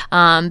 too.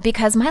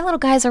 Because my little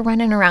guys are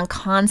running around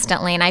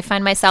constantly, and I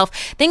find myself,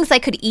 things I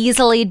could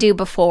easily do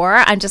before,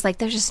 I'm just like,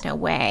 there's just no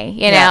way,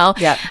 you know?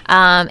 Yeah.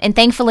 And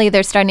thankfully,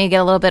 they're starting to get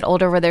a little bit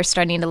older where they're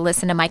starting to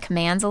listen to my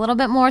commands a little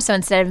bit more. So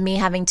instead of me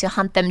having to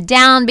hunt them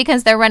down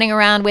because they're running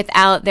around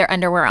without their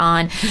underwear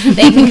on,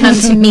 they can come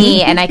to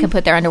me and I can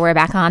put their underwear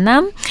back on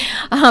them.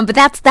 But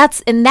that's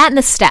in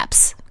the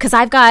steps, because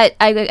I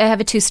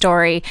have a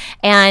 2-story,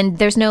 and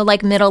there's no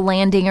middle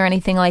landing or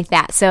anything like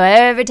that. So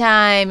every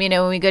time,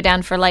 when we go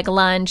down for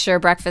lunch or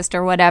breakfast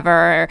or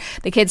whatever,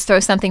 the kids throw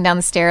something down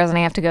the stairs and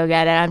I have to go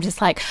get it, I'm just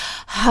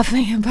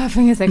huffing and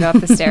puffing as I go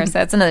up the stairs. So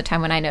that's another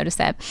time when I notice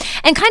it.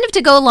 And kind of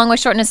to go along with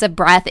shortness of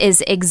breath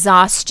is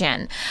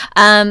exhaustion.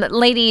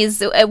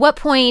 Ladies, at what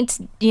point,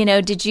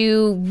 did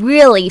you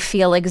really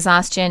feel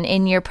exhaustion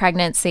in your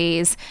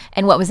pregnancies,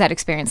 and what was that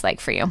experience like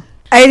for you?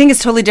 I think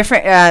it's totally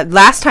different.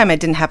 Last time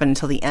it didn't happen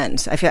until the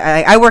end.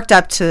 I worked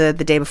up to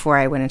the day before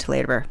I went into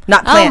labor.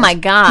 Not planned. Oh my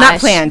gosh. Not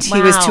planned. Wow.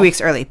 He was 2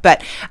 weeks early.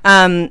 But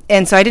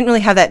and so I didn't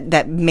really have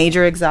that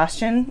major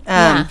exhaustion.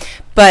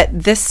 But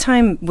this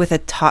time with a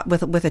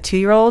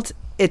 2-year-old,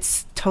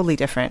 it's totally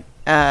different.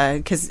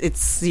 Because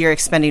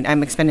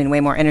I'm expending way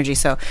more energy.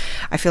 So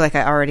I feel like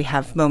I already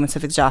have moments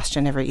of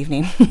exhaustion every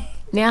evening.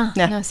 Yeah,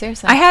 no,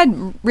 seriously. I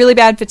had really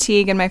bad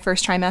fatigue in my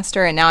first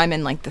trimester, and now I'm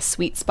in the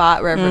sweet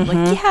spot where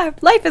everyone's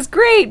life is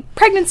great,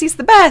 pregnancy's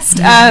the best.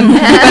 But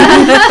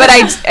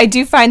I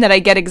do find that I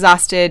get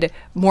exhausted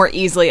more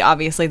easily,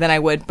 obviously, than I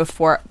would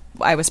before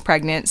I was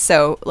pregnant.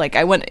 So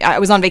I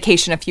was on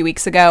vacation a few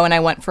weeks ago, and I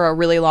went for a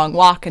really long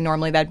walk, and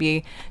normally that'd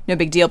be no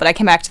big deal, but I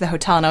came back to the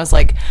hotel and I was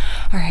like,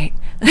 all right,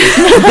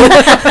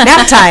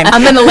 nap time.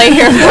 I'm going to lay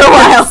here for a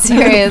while.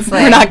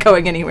 Seriously. We're not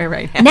going anywhere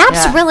right now.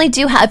 Naps really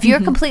do help. If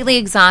you're completely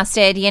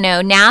exhausted,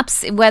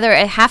 naps, whether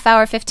a half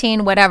hour,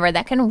 15, whatever,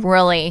 that can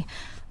really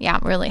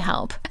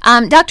help.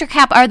 Dr.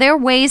 Kapp, are there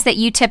ways that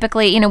you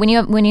typically,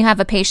 when you have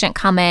a patient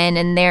come in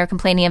and they're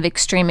complaining of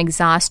extreme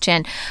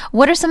exhaustion,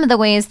 what are some of the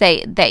ways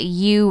that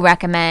you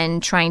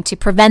recommend trying to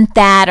prevent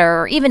that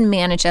or even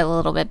manage it a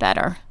little bit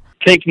better?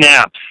 Take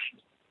naps.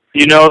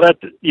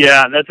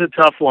 That's a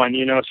tough one,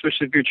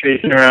 especially if you're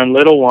chasing around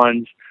little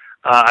ones.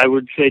 I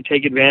would say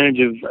take advantage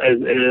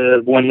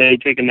of when they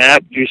take a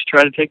nap, just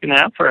try to take a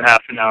nap for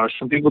half an hour.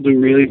 Some people do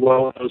really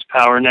well with those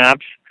power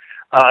naps.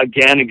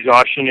 Again,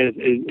 exhaustion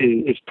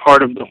is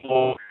part of the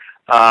whole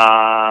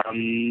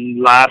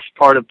last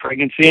part of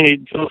pregnancy, and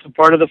it's also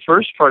part of the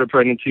first part of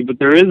pregnancy, but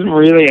there isn't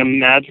really a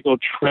magical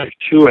trick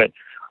to it.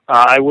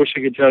 I wish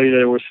I could tell you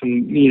there was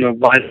some,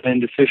 vitamin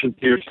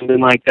deficiency or something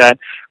like that.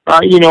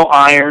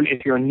 Iron,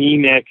 if you're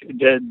anemic,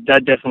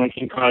 that definitely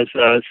can cause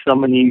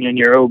some anemia in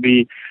your OB.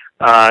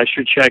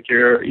 Should check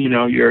your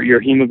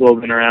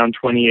hemoglobin around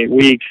 28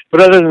 weeks.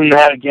 But other than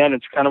that, again,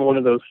 it's kind of one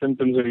of those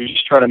symptoms where you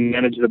just try to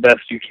manage the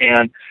best you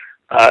can.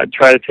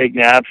 Try to take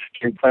naps,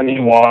 drink plenty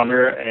of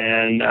water,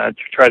 and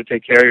try to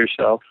take care of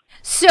yourself.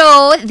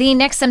 So the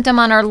next symptom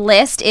on our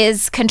list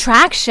is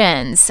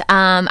contractions.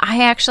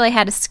 I actually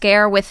had a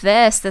scare with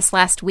this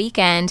last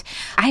weekend.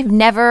 I've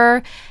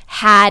never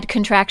had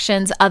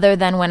contractions other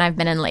than when I've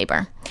been in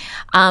labor.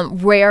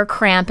 Rare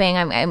cramping.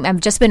 I've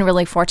just been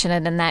really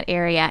fortunate in that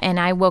area. And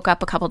I woke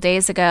up a couple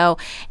days ago.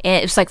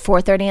 It was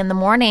 4:30 in the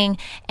morning,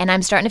 and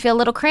I'm starting to feel a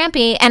little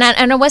crampy. And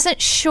I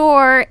wasn't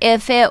sure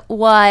if it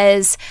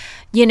was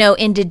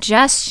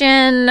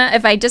indigestion,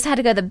 if I just had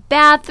to go to the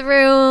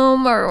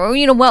bathroom or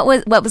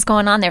what was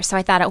going on there. So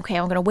I thought, okay,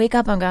 I'm going to wake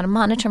up, I'm going to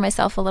monitor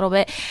myself a little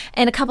bit.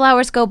 And a couple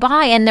hours go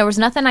by and there was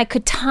nothing I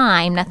could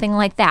time, nothing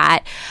like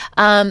that.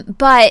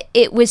 But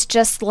it was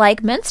just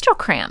like menstrual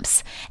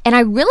cramps. And I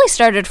really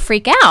started to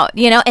freak out,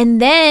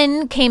 and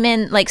then came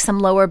in some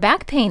lower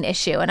back pain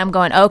issue. And I'm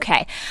going,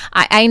 okay,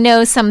 I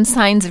know some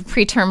signs of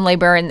preterm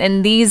labor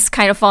and these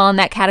kind of fall in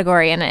that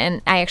category.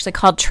 And I actually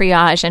called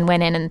triage and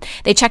went in and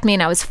they checked me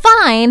and I was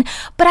fine,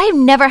 but I've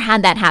never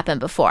had that happen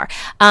before.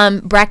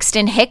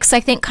 Braxton Hicks, I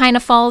think, kind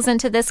of falls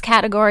into this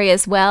category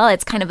as well.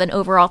 It's kind of an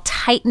overall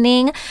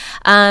tightening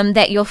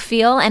that you'll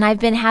feel. And I've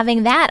been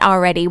having that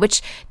already,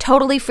 which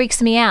totally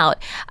freaks me out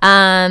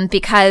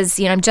because,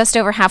 I'm just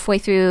over halfway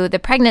through the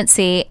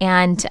pregnancy,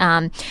 and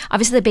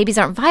obviously the babies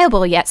aren't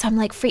viable yet. So I'm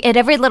like at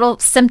every little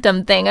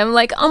symptom thing. I'm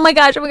like, oh my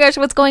gosh,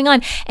 what's going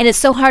on? And it's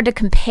so hard to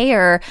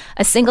compare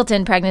a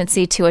singleton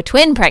pregnancy to a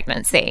twin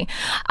pregnancy.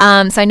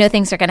 So I know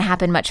things are going to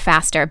happen much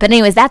faster. But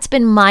anyways, that's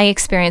been my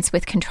experience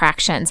with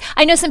contractions.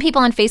 I know some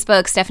people on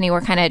Facebook, Stephanie,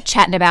 were kind of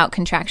chatting about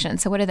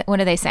contractions. So what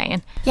are they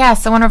saying? Yeah,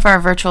 so one of our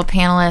virtual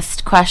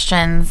panelist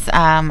questions,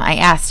 I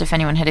asked if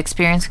anyone had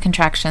experienced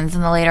contractions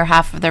in the later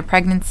half of their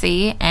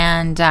pregnancy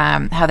and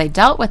how they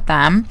dealt with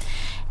them.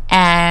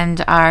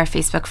 And our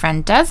Facebook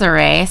friend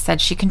Desiree said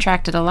she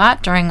contracted a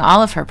lot during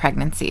all of her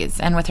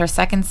pregnancies. And with her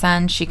second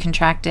son, she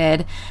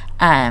contracted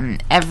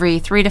every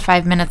 3 to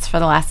 5 minutes for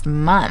the last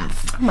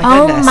month.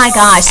 Oh my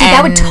gosh. See,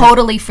 that would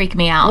totally freak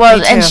me out.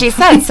 Well, and she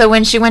said, so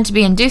when she went to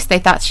be induced, they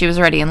thought she was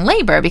already in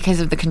labor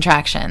because of the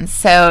contractions.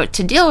 So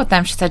to deal with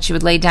them, she said she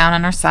would lay down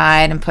on her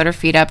side and put her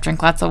feet up,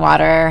 drink lots of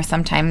water,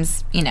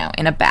 sometimes, in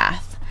a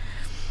bath.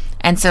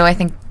 And so I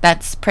think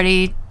that's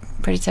pretty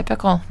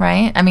typical,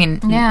 right? I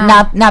mean,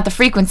 not the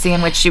frequency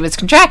in which she was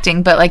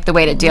contracting, but like the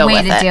way to deal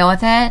with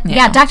it.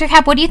 Yeah. Dr.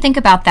 Kapp, what do you think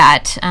about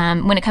that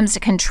when it comes to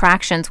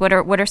contractions? What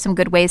are some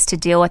good ways to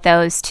deal with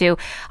those?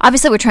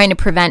 Obviously, we're trying to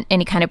prevent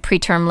any kind of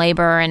preterm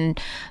labor and,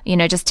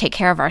 just take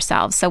care of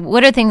ourselves. So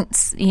what are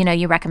things,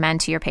 you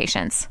recommend to your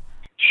patients?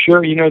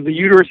 Sure. The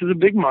uterus is a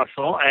big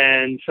muscle,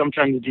 and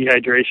sometimes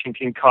dehydration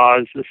can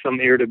cause some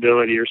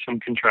irritability or some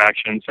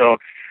contraction. So,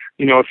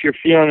 if you're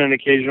feeling an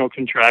occasional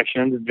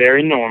contraction, it's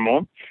very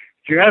normal.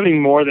 If you're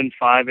having more than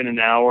 5 in an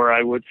hour,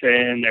 I would say,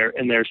 and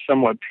they're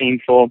somewhat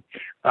painful,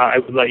 I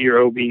would let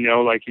your OB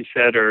know, like you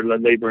said, or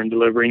let labor and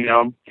delivery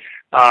know.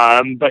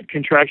 But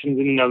contractions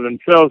in and of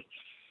themselves,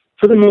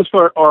 for the most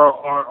part,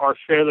 are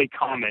fairly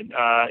common.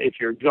 If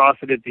you're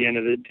exhausted at the end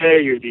of the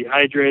day, you're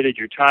dehydrated,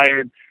 you're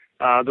tired,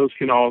 those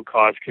can all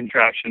cause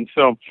contractions.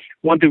 So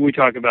one thing we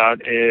talk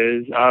about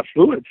is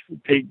fluids.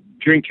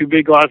 Drink 2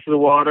 big glasses of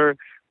water.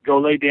 Go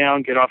lay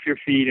down, get off your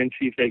feet, and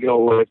see if they go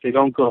away. If they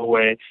don't go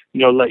away,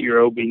 let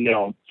your OB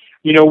know.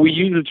 We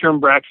use the term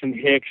Braxton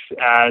Hicks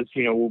as,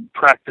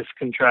 practice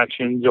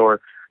contractions or,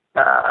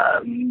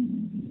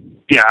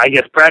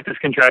 practice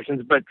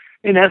contractions. But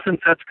in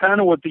essence, that's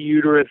kind of what the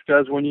uterus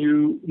does when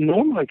you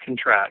normally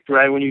contract,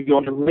 right? When you go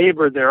into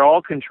labor, they're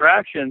all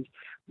contractions.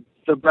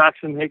 The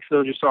Braxton Hicks,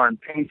 though, just aren't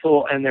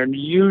painful, and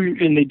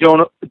they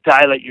don't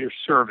dilate your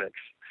cervix.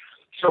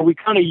 So we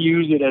kind of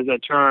use it as a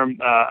term,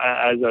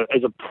 as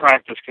a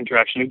practice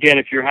contraction. Again,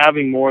 if you're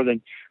having more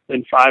than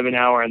 5 an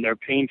hour and they're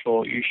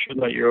painful, you should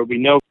let your OB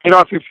know. Get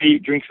off your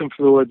feet, drink some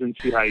fluids, and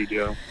see how you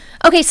do.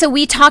 Okay, so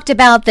we talked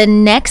about the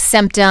next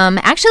symptom.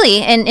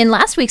 Actually, in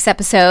last week's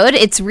episode,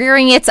 it's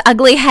rearing its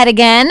ugly head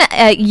again,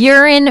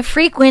 urine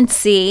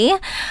frequency,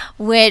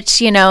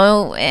 which,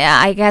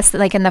 I guess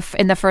like in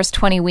the first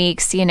 20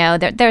 weeks,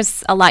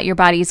 there's a lot your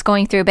body's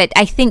going through. But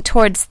I think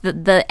towards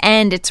the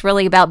end, it's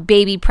really about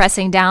baby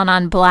pressing down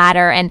on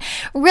bladder. And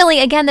really,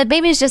 again, the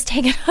baby's just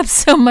taking up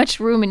so much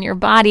room in your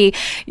body.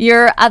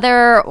 Your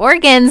other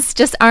organs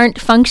just aren't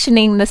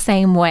functioning the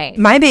same way.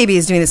 My baby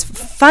is doing this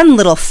fun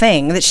little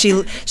thing that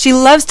she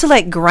loves to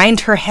like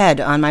grind her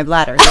head on my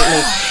bladder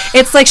lately.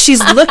 It's like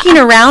she's looking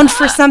around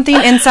for something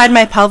inside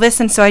my pelvis,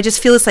 and so I just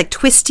feel this like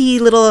twisty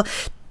little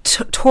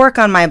torque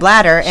on my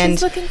bladder.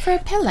 She's looking for a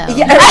pillow.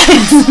 Yeah.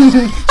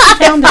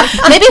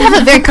 Maybe you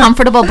have a very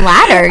comfortable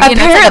bladder. Apparently.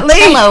 It's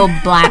like a pillow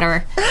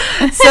bladder.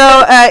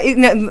 So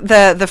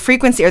the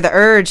frequency or the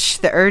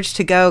urge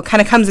to go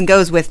kind of comes and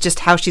goes with just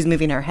how she's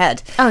moving her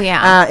head. Oh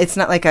yeah. It's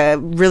not like a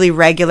really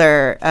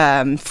regular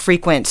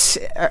frequent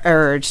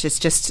urge. It's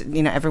just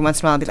every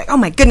once in a while I'll be like, oh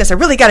my goodness, I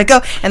really got to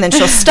go, and then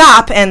she'll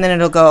stop and then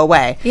it'll go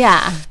away.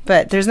 Yeah.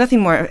 But there's nothing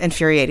more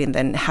infuriating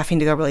than having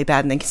to go really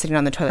bad and then sitting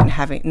on the toilet and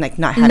having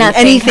not having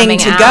anything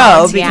to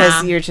go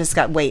because you're just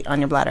got weight on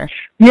your bladder.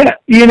 Yeah,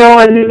 and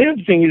the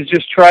other thing is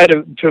just try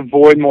to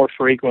void more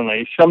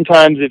frequently.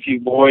 Sometimes if you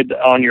void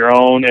on your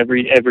own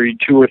every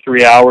 2 or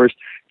 3 hours,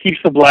 keeps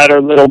the bladder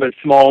a little bit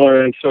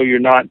smaller, and so you're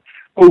not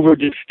over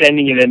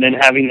distending it and then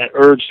having that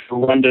urge to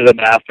run to the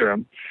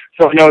bathroom.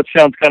 So I know it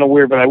sounds kind of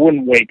weird, but I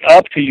wouldn't wake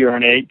up to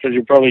urinate because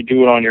you'll probably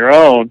do it on your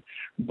own.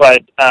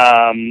 But,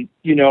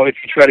 if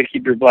you try to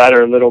keep your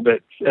bladder a little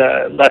bit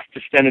less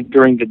distended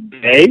during the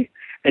day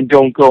and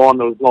don't go on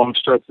those long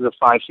stretches of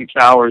 5-6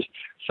 hours,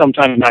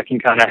 sometimes that can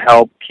kind of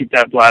help keep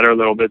that bladder a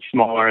little bit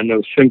smaller and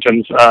those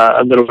symptoms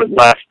a little bit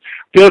less.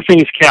 The other thing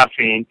is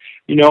caffeine.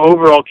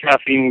 Overall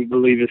caffeine we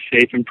believe is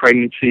safe in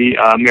pregnancy.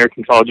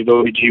 American College of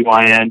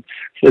OBGYN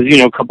says,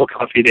 a cup of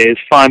coffee a day is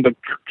fine, but,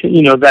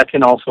 that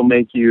can also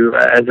make you,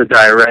 as a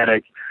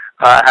diuretic,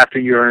 have to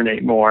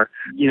urinate more.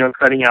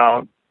 Cutting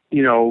out,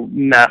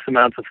 mass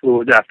amounts of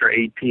fluids after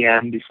 8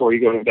 p.m. before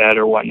you go to bed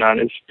or whatnot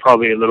is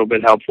probably a little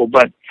bit helpful.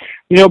 But,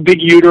 big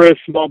uterus,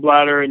 small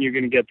bladder, and you're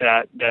going to get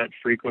that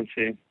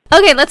frequency.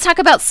 Okay, let's talk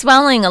about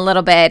swelling a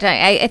little bit.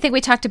 I think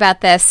we talked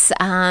about this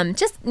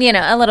just,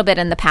 a little bit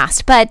in the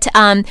past. But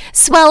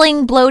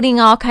swelling, bloating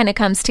all kind of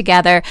comes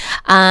together.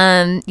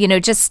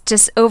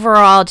 Just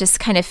overall, just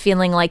kind of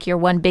feeling like you're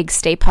one big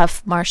Stay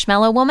Puft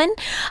Marshmallow Woman.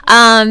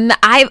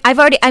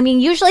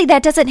 Usually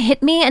that doesn't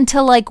hit me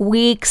until like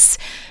weeks,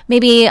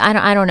 maybe,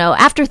 I don't know,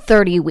 after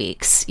 30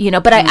 weeks,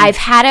 but I've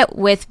had it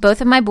with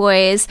both of my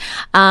boys.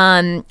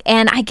 And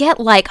I get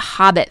like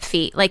hobbit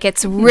feet. Like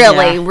it's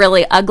really,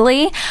 really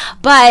ugly.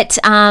 But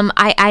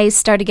I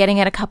started getting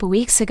it a couple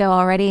weeks ago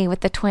already with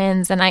the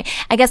twins, and I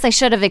guess I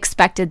should have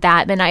expected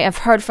that. And I have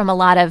heard from a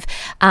lot of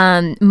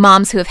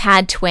moms who have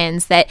had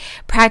twins that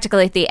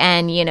practically at the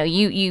end,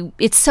 you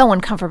it's so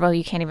uncomfortable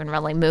you can't even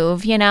really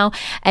move,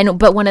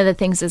 but one of the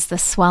things is the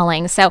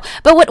swelling. So,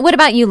 but what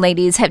about you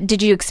ladies?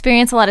 Did you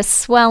experience a lot of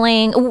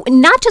swelling,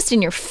 not just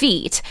in your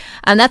feet?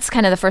 That's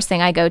kind of the first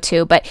thing I go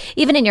to, but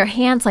even in your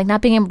hands, like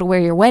not being able to wear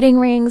your wedding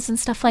rings and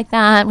stuff like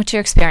that. What's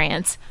your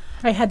experience?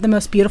 I had the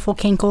most beautiful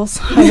kinkles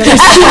I've ever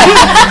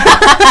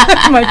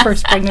seen. My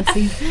first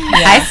pregnancy. Yeah.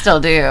 I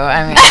still do.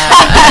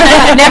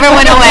 It never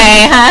went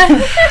away,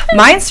 huh?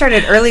 Mine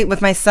started early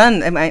with my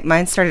son.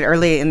 Mine started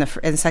early in the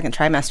second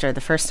trimester, the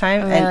first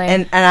time, really?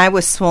 and I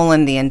was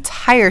swollen the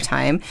entire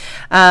time.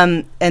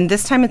 And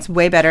this time it's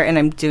way better, and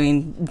I'm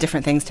doing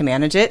different things to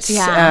manage it.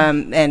 Yeah.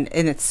 And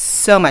it's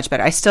so much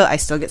better. I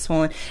still get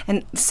swollen,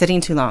 and sitting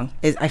too long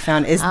is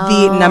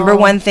the number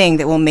one thing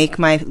that will make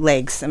my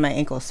legs and my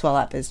ankles swell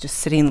up. Is just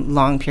sitting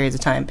long periods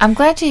of time. I'm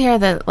glad to hear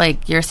that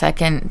like your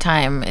second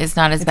time is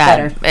not as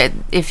bad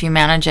if you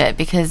manage it,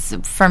 because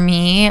for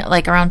me,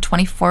 like around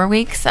 24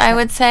 weeks, I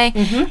would say,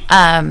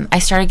 I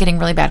started getting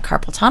really bad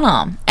carpal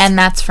tunnel, and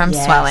that's from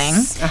swelling.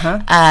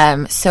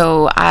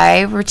 So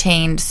I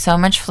retained so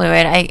much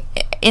fluid.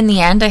 In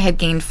the end, I had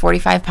gained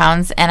 45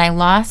 pounds, and I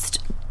lost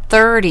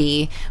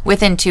 30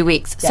 within 2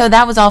 weeks. So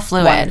that was all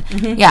fluid.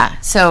 Yeah.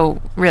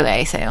 So really,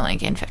 I say I only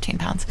gained 15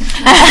 pounds.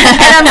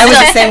 And I was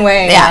the same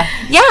way. Yeah.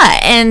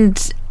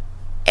 And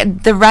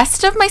the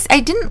rest of I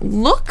didn't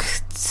look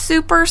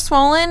super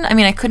swollen. I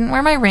mean, I couldn't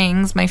wear my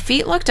rings. My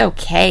feet looked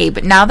okay,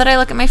 but now that I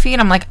look at my feet,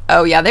 I'm like,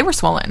 oh yeah, they were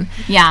swollen.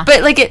 Yeah.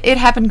 But like it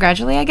happened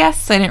gradually, I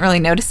guess, so I didn't really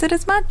notice it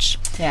as much.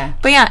 Yeah.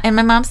 But yeah, and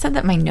my mom said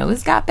that my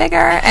nose got bigger,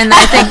 and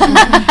I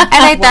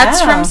think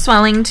that's from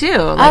swelling too.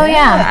 Like,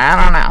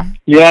 I don't know.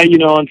 Yeah,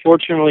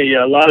 unfortunately,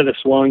 a lot of the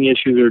swelling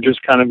issues are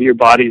just kind of your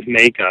body's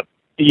makeup.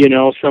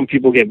 Some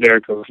people get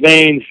varicose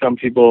veins, some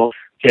people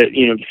get,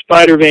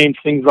 spider veins,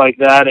 things like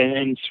that,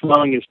 and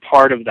swelling is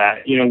part of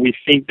that. We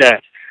think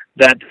that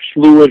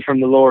fluid from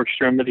the lower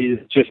extremities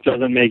just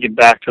doesn't make it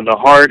back to the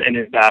heart, and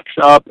it backs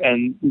up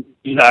and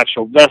these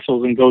actual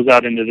vessels and goes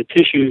out into the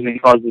tissues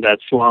and causes that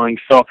swelling.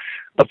 So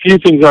a few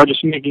things are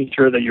just making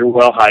sure that you're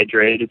well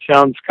hydrated. It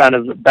sounds kind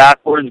of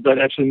backwards, but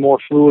actually more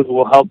fluid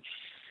will help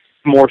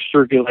more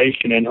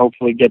circulation and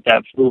hopefully get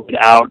that fluid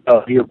out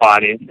of your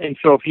body. And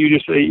so if you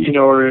just,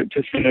 or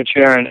to sit in a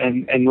chair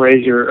and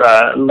raise your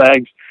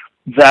legs,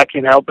 that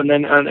can help. And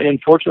then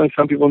unfortunately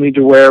some people need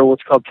to wear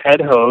what's called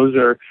TED hose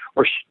or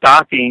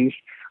stockings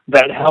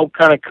that help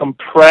kind of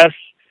compress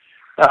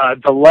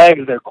the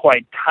legs. They're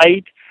quite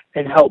tight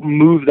and help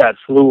move that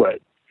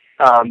fluid.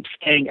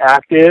 Staying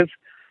active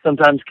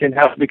sometimes can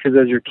help, because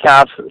as your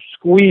calves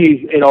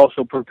squeeze, it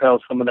also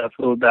propels some of that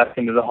fluid back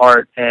into the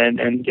heart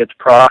and gets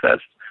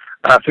processed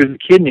through the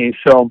kidneys.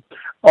 So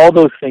all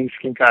those things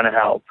can kind of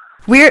help.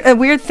 A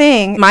weird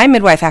thing, my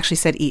midwife actually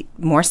said eat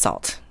more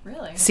salt.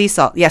 Really? Sea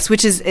salt, yes,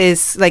 which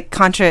is like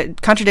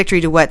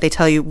contradictory to what they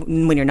tell you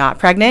when you're not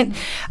pregnant,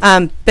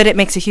 but it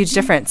makes a huge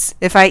difference.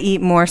 If I eat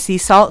more sea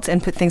salt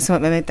and put things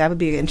in it, that would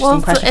be an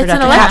interesting question for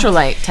Dr. It's an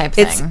electrolyte type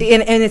thing.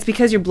 And it's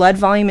because your blood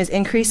volume is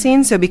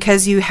increasing, so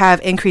because you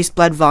have increased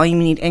blood volume,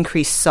 you need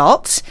increased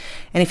salt,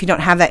 and if you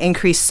don't have that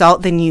increased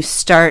salt, then you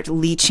start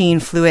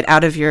leaching fluid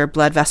out of your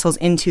blood vessels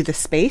into the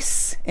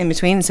space in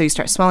between, and so you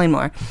start swelling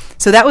more.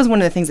 So that was one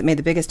of the things that made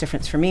the biggest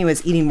difference for me,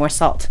 was eating more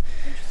salt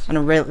on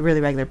a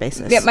really regular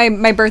basis. Yeah,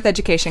 my birth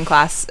education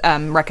class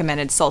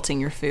recommended salting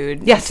your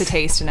food to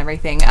taste and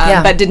everything,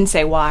 but didn't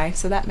say why,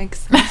 so that makes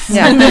sense.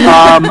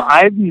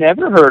 I've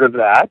never heard of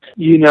that.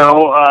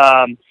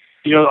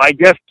 I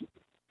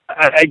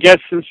guess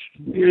some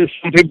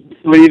people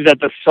believe that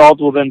the salt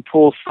will then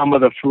pull some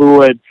of the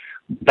fluid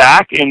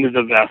back into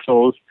the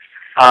vessels,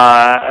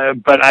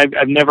 but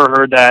I've never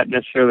heard that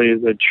necessarily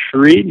as a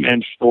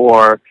treatment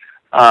for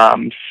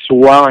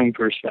swelling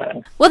per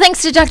se. Well,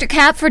 thanks to Dr.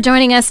 Kapp for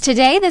joining us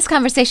today. This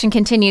conversation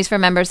continues for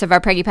members of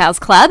our Preggy Pals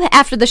Club.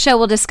 After the show,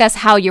 we'll discuss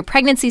how your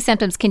pregnancy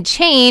symptoms can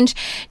change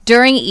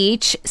during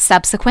each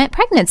subsequent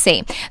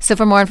pregnancy. So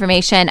for more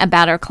information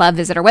about our club,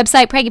 visit our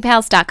website,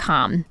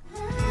 preggypals.com.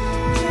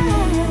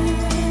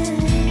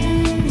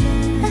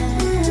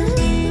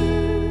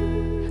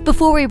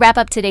 Before we wrap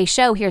up today's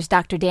show, here's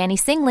Dr. Danny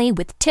Singley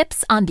with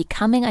tips on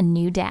becoming a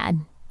new dad.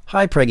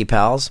 Hi, Preggy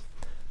Pals.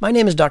 My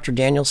name is Dr.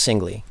 Daniel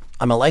Singley.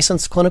 I'm a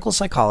licensed clinical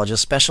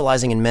psychologist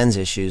specializing in men's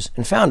issues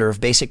and founder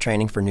of Basic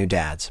Training for New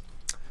Dads.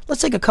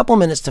 Let's take a couple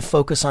minutes to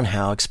focus on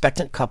how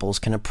expectant couples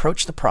can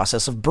approach the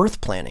process of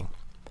birth planning.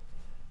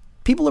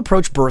 People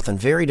approach birth in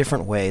very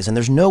different ways, and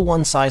there's no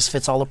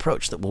one-size-fits-all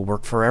approach that will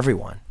work for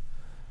everyone.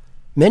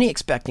 Many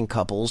expecting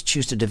couples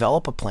choose to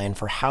develop a plan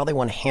for how they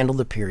want to handle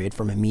the period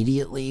from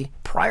immediately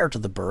prior to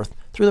the birth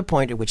through the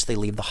point at which they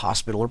leave the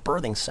hospital or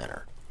birthing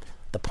center.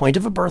 The point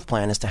of a birth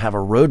plan is to have a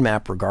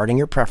roadmap regarding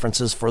your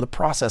preferences for the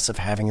process of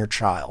having your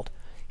child.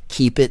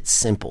 Keep it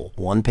simple.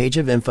 One page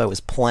of info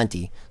is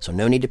plenty, so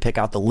no need to pick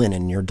out the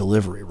linen in your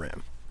delivery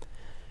room.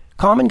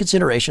 Common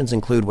considerations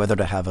include whether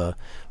to have a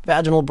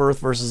vaginal birth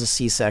versus a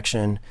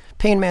C-section,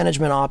 pain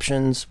management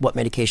options, what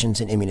medications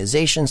and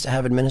immunizations to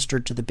have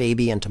administered to the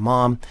baby and to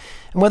mom,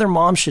 and whether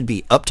mom should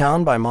be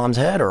uptown by mom's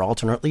head or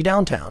alternately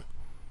downtown.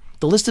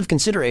 The list of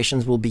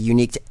considerations will be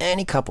unique to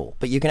any couple,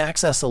 but you can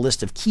access a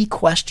list of key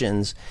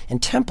questions and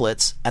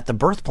templates at the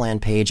birth plan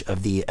page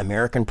of the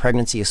American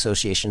Pregnancy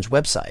Association's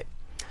website.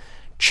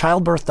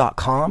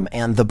 Childbirth.com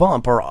and The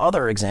Bump are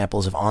other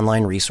examples of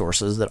online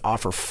resources that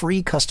offer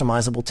free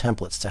customizable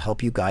templates to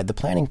help you guide the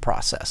planning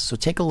process, so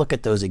take a look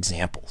at those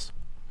examples.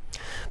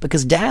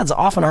 Because dads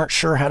often aren't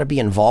sure how to be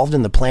involved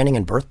in the planning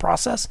and birth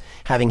process,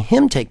 having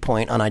him take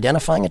point on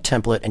identifying a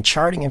template and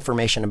charting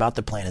information about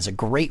the plan is a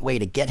great way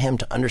to get him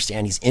to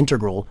understand he's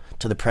integral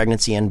to the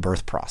pregnancy and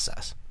birth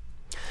process.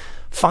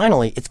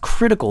 Finally, it's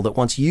critical that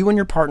once you and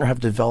your partner have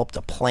developed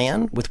a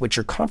plan with which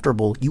you're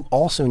comfortable, you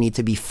also need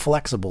to be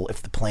flexible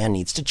if the plan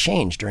needs to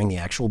change during the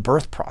actual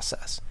birth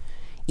process.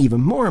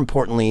 Even more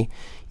importantly,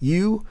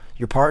 you,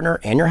 your partner,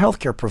 and your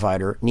healthcare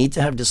provider need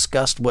to have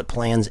discussed what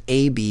plans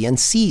A, B, and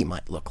C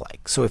might look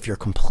like. So if you're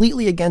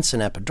completely against an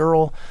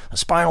epidural, a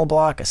spinal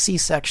block, a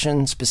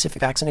C-section,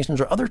 specific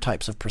vaccinations, or other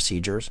types of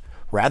procedures,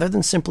 rather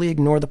than simply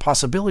ignore the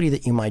possibility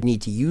that you might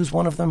need to use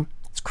one of them,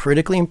 it's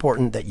critically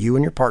important that you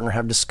and your partner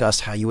have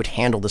discussed how you would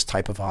handle this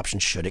type of option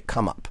should it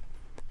come up.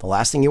 The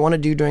last thing you want to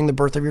do during the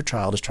birth of your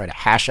child is try to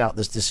hash out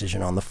this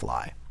decision on the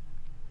fly.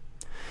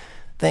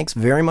 Thanks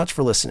very much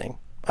for listening.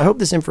 I hope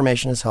this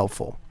information is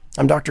helpful.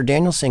 I'm Dr.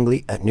 Daniel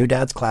Singley at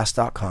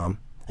newdadsclass.com,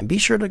 and be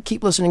sure to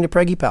keep listening to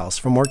Preggy Pals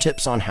for more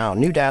tips on how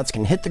new dads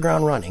can hit the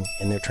ground running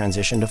in their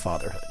transition to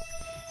fatherhood.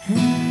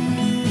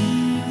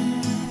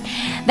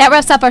 That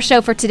wraps up our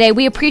show for today.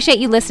 We appreciate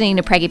you listening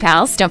to Preggy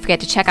Pals. Don't forget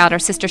to check out our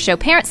sister show,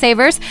 Parent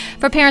Savers,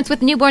 for parents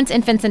with newborns,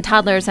 infants, and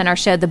toddlers, and our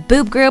show, The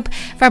Boob Group,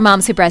 for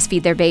moms who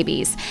breastfeed their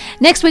babies.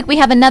 Next week, we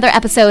have another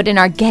episode in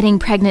our Getting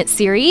Pregnant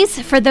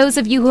series. For those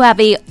of you who have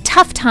a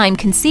tough time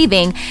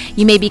conceiving,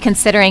 you may be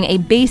considering a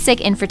basic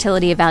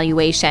infertility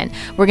evaluation.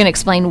 We're going to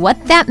explain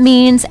what that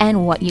means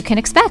and what you can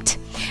expect.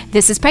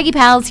 This is Preggy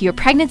Pals, your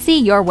pregnancy,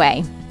 your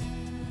way.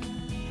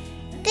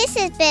 This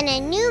has been a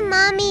New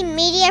Mommy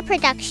Media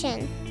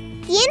production.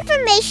 The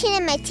information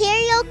and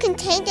material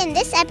contained in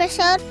this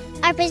episode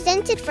are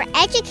presented for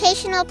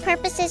educational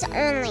purposes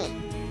only.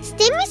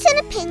 Statements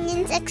and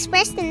opinions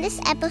expressed in this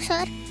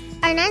episode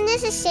are not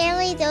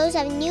necessarily those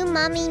of New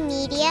Mommy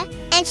Media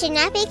and should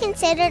not be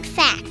considered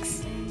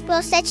facts.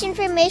 While such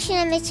information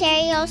and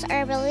materials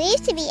are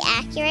believed to be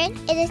accurate,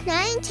 it is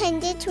not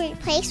intended to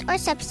replace or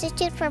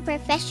substitute for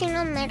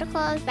professional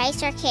medical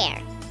advice or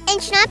care,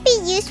 and should not be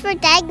used for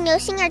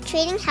diagnosing or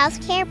treating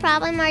healthcare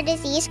problem or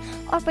disease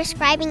or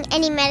prescribing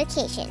any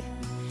medication.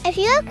 If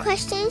you have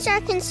questions or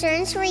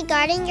concerns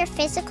regarding your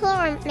physical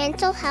or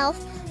mental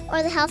health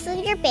or the health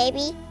of your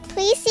baby,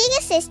 please seek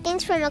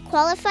assistance from a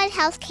qualified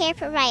healthcare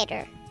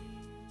provider.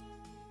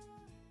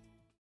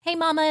 Hey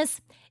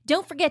mamas,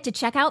 don't forget to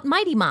check out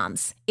Mighty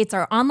Moms. It's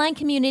our online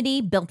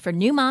community built for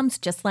new moms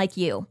just like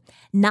you.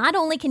 Not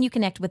only can you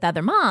connect with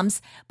other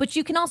moms, but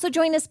you can also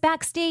join us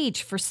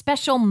backstage for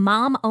special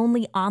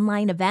mom-only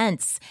online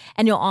events.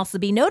 And you'll also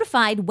be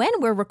notified when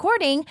we're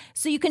recording,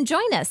 so you can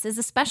join us as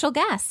a special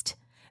guest.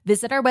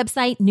 Visit our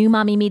website,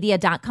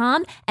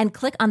 newmommymedia.com, and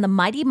click on the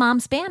Mighty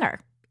Moms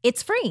banner.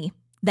 It's free.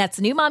 That's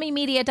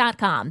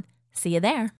newmommymedia.com. See you there.